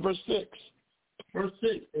 read on verse 6. Verse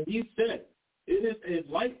 6, and he said, it is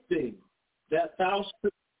a light thing that thou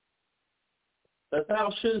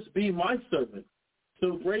shouldest be my servant,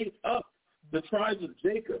 to raise up the tribes of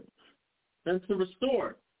Jacob, and to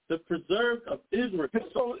restore the preserved of Israel.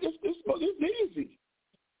 So it's easy.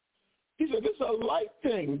 He said, this is a light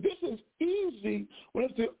thing. This is easy when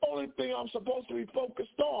it's the only thing I'm supposed to be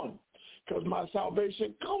focused on, because my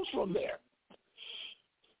salvation comes from there.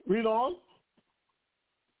 Read on.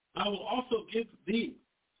 I will also give thee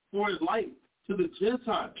for a light to the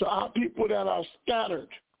Gentiles. To our people that are scattered.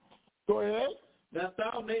 Go ahead. That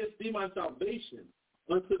thou mayest be my salvation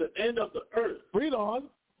unto the end of the earth. Read on.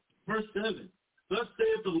 Verse 7. Thus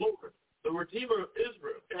saith the Lord, the Redeemer of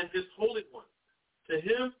Israel, and his Holy One, to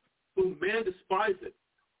him whom man despiseth,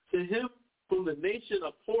 to him whom the nation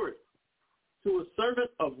abhorreth, to a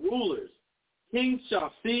servant of rulers, kings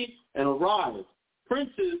shall see and arise,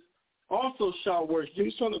 princes also shall worship.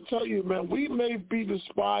 He's trying to tell you, man, we may be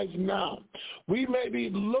despised now. We may be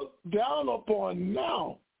looked down upon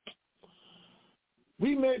now.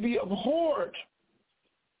 We may be abhorred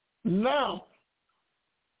now.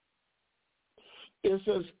 It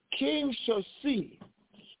says, kings shall see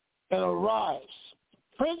and arise.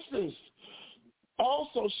 Princes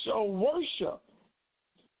also shall worship,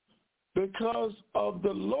 because of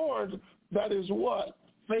the Lord that is what?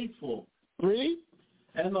 Faithful. Read.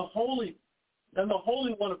 And the Holy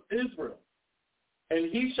One of Israel.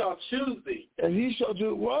 And he shall choose thee. And he shall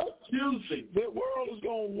do what? Choose thee. The world is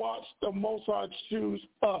going to watch the Most High choose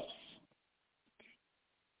us.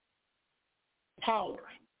 Power.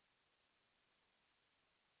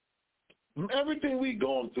 Everything we're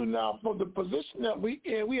going through now, for the position that we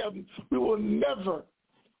in, we will never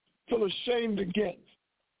feel ashamed again.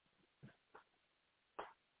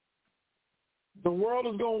 The world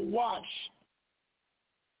is going to watch.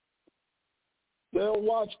 They'll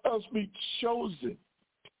watch us be chosen.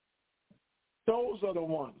 Those are the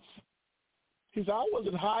ones. He said, I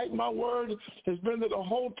wasn't hiding. My word has been there the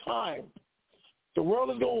whole time. The world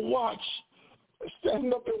is going to watch.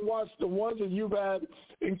 Stand up and watch the ones that you've had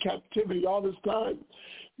in captivity all this time.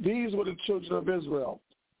 These were the children of Israel.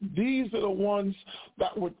 These are the ones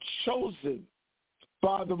that were chosen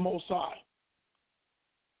by the Most High.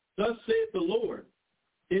 Thus saith the Lord,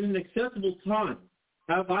 in an acceptable time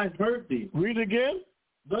have I heard thee. Read again.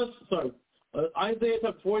 Isaiah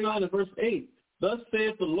chapter 49 and verse 8. Thus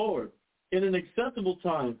saith the Lord, in an acceptable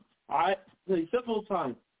time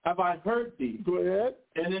have I heard thee. Go ahead.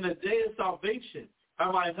 And in a day of salvation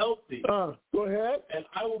have I helped thee. Go ahead. And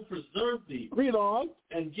I will preserve thee. Read on.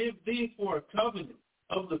 And give thee for a covenant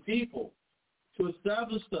of the people, to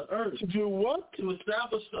establish the earth. To do what? To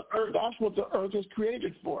establish the earth. That's what the earth is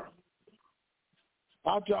created for.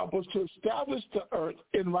 Our job was to establish the earth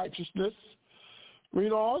in righteousness.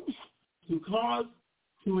 Read on. To cause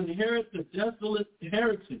to inherit the desolate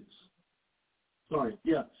inheritance.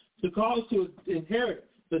 To cause to inherit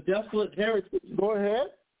the desolate heritage. Go ahead.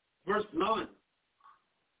 verse 9,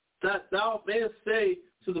 that thou mayest say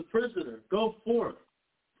to the prisoner, go forth.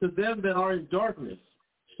 To them that are in darkness,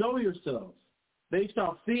 show yourselves. They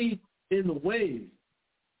shall feed in the ways,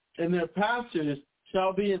 and their pastures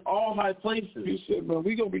shall be in all high places. He said, man,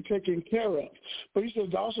 we're going to be taken care of. But he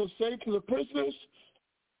said, thou shalt say to the prisoners,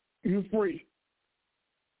 you free.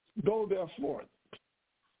 Go therefore.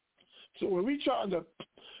 So when we trying to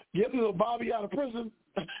get little Bobby out of prison,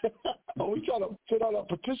 or we trying to put out a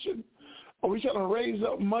petition, or we trying to raise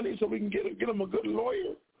up money so we can get him a good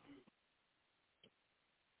lawyer,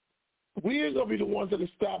 we are going to be the ones that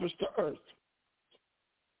establish the earth.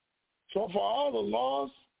 So for all the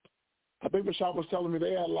laws, I think Bashar was telling me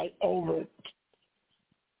they had like over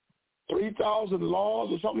 3,000 laws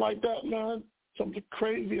or something like that, man. Some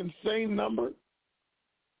crazy, insane number.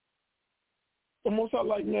 Almost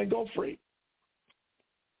like, man, go free.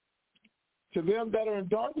 To them that are in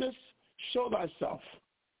darkness, show thyself.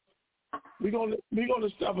 We're going to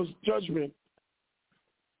establish judgment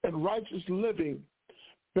and righteous living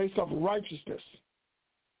based off righteousness.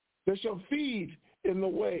 They shall feed in the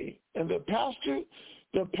way, and their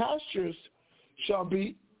pastures shall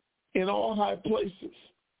be in all high places.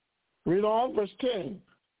 Read on, verse 10.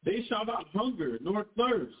 They shall not hunger nor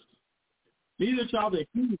thirst, neither shall they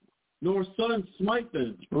heat, nor sun smite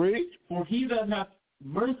them. Read. For he that hath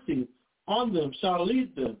mercy on them shall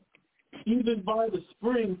lead them. Even by the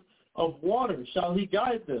springs of water shall he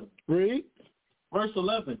guide them. Read. Verse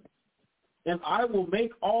 11. And I will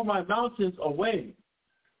make all my mountains a way,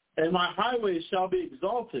 and my highways shall be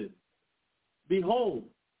exalted. Behold,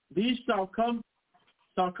 these shall come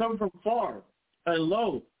from far, and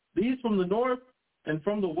lo, these from the north and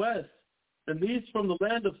from the west, and these from the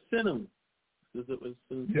land of Sinim. Is it was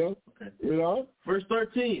Sinim? Yeah. Okay. Yeah. Verse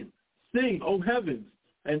 13. Sing, O heavens,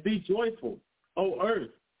 and be joyful, O earth,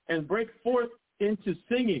 and break forth into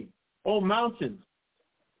singing, O mountains.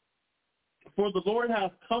 For the Lord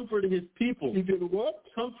hath comforted his people. He did what?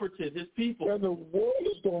 Comforted his people. And the world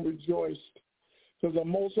is going to rejoice because the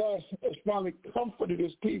Most High has finally comforted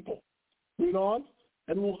his people. Read on.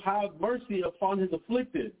 And will have mercy upon his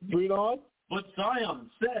afflicted. Read on. But Zion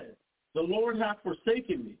said, the Lord hath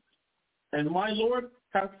forsaken me, and my Lord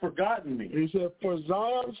hath forgotten me. He said, for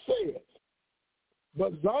Zion saith,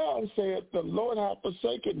 but Zion saith, the Lord hath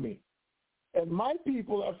forsaken me, and my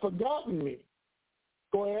people have forgotten me.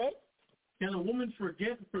 Go ahead. Can a woman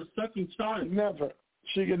forget her sucking child? Never.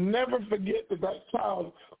 She can never forget that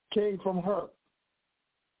child came from her.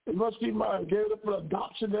 Unless she might have gave it up for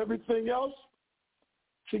adoption and everything else,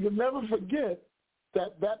 she can never forget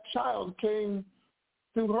that child came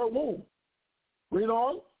through her womb. Read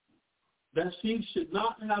on. That she should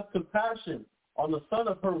not have compassion on the son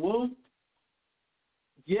of her womb.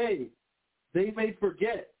 Yea, they may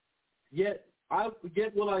forget, yet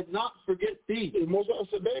will I not forget thee. Most of us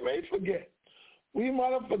said they may forget. We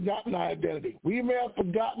might have forgotten our identity. We may have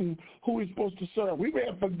forgotten who we're supposed to serve. We may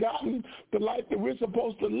have forgotten the life that we're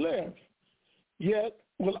supposed to live. Yet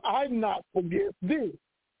will I not forget thee.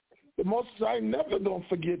 The Most High never going to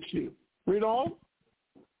forget you. Read on.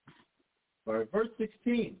 All right, verse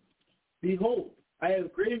 16. Behold, I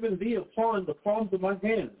have graven thee upon the palms of my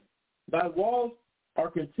hands. Thy walls are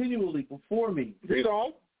continually before me. Read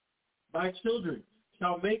on. Thy children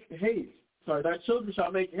shall make haste. Thy children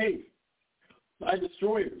shall make haste. Thy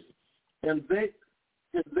destroyers, and they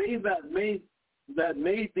that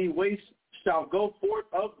made thee waste shall go forth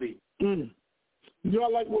of thee. You know, I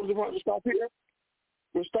like what was about to stop here.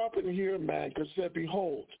 We're stopping here, man, because it said,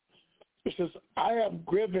 "Behold," it says, "I have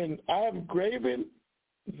graven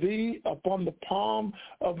thee upon the palm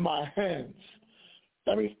of my hands."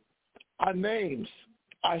 I mean, our names,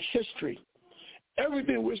 our history,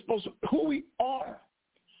 everything we're supposed to, who we are.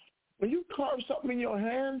 When you carve something in your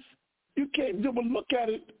hands, you can't do but look at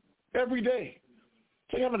it every day.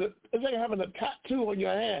 It's like having a tattoo on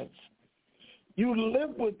your hands. You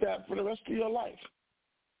live with that for the rest of your life.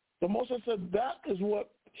 The Most High said that is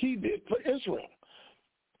what he did for Israel.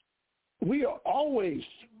 We are always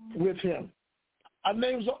with him. Our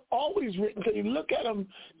names are always written. So you look at them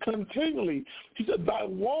continually. He said, thy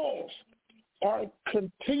walls are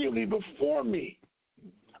continually before me.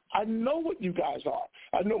 I know what you guys are.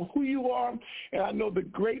 I know who you are, and I know the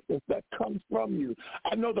greatness that comes from you.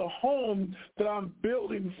 I know the home that I'm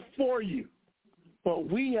building for you. But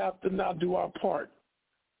we have to now do our part.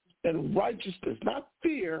 And righteousness, not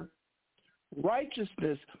fear,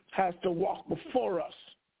 righteousness has to walk before us.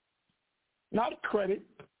 Not credit,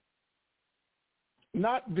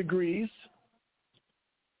 not degrees,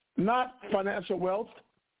 not financial wealth,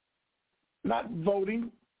 not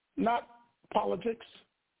voting, not politics.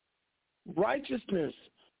 Righteousness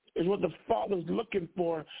is what the Father's looking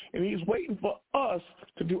for, and he's waiting for us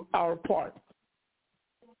to do our part.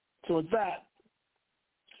 So with that,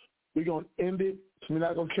 we're going to end it. So we're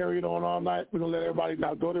not going to carry it on all night. We're going to let everybody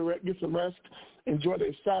now go to get some rest, enjoy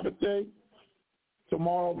their Sabbath day.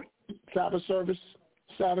 Tomorrow, Sabbath service.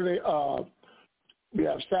 Saturday, we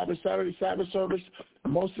have Saturday Sabbath service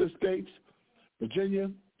in most of the states,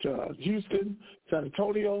 Virginia, to Houston, San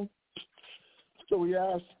Antonio. So we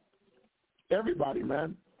ask everybody,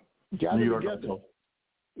 man, gather together. Also.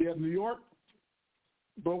 We have New York,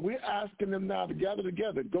 but we're asking them now to gather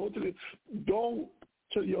together. Go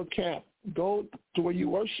to your camp. Go to where you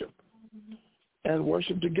worship and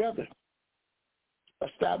worship together.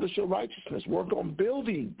 Establish your righteousness. Work on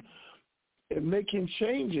building and making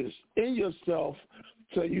changes in yourself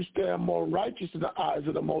so you stand more righteous in the eyes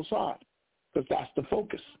of the Most High, because that's the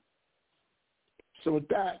focus. So with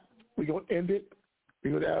that, we're going to end it.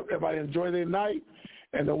 We're going to have everybody enjoy their night,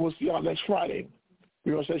 and then we'll see y'all next Friday.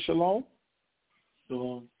 We're going to say shalom.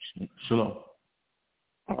 Shalom. Shalom.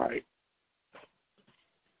 All right.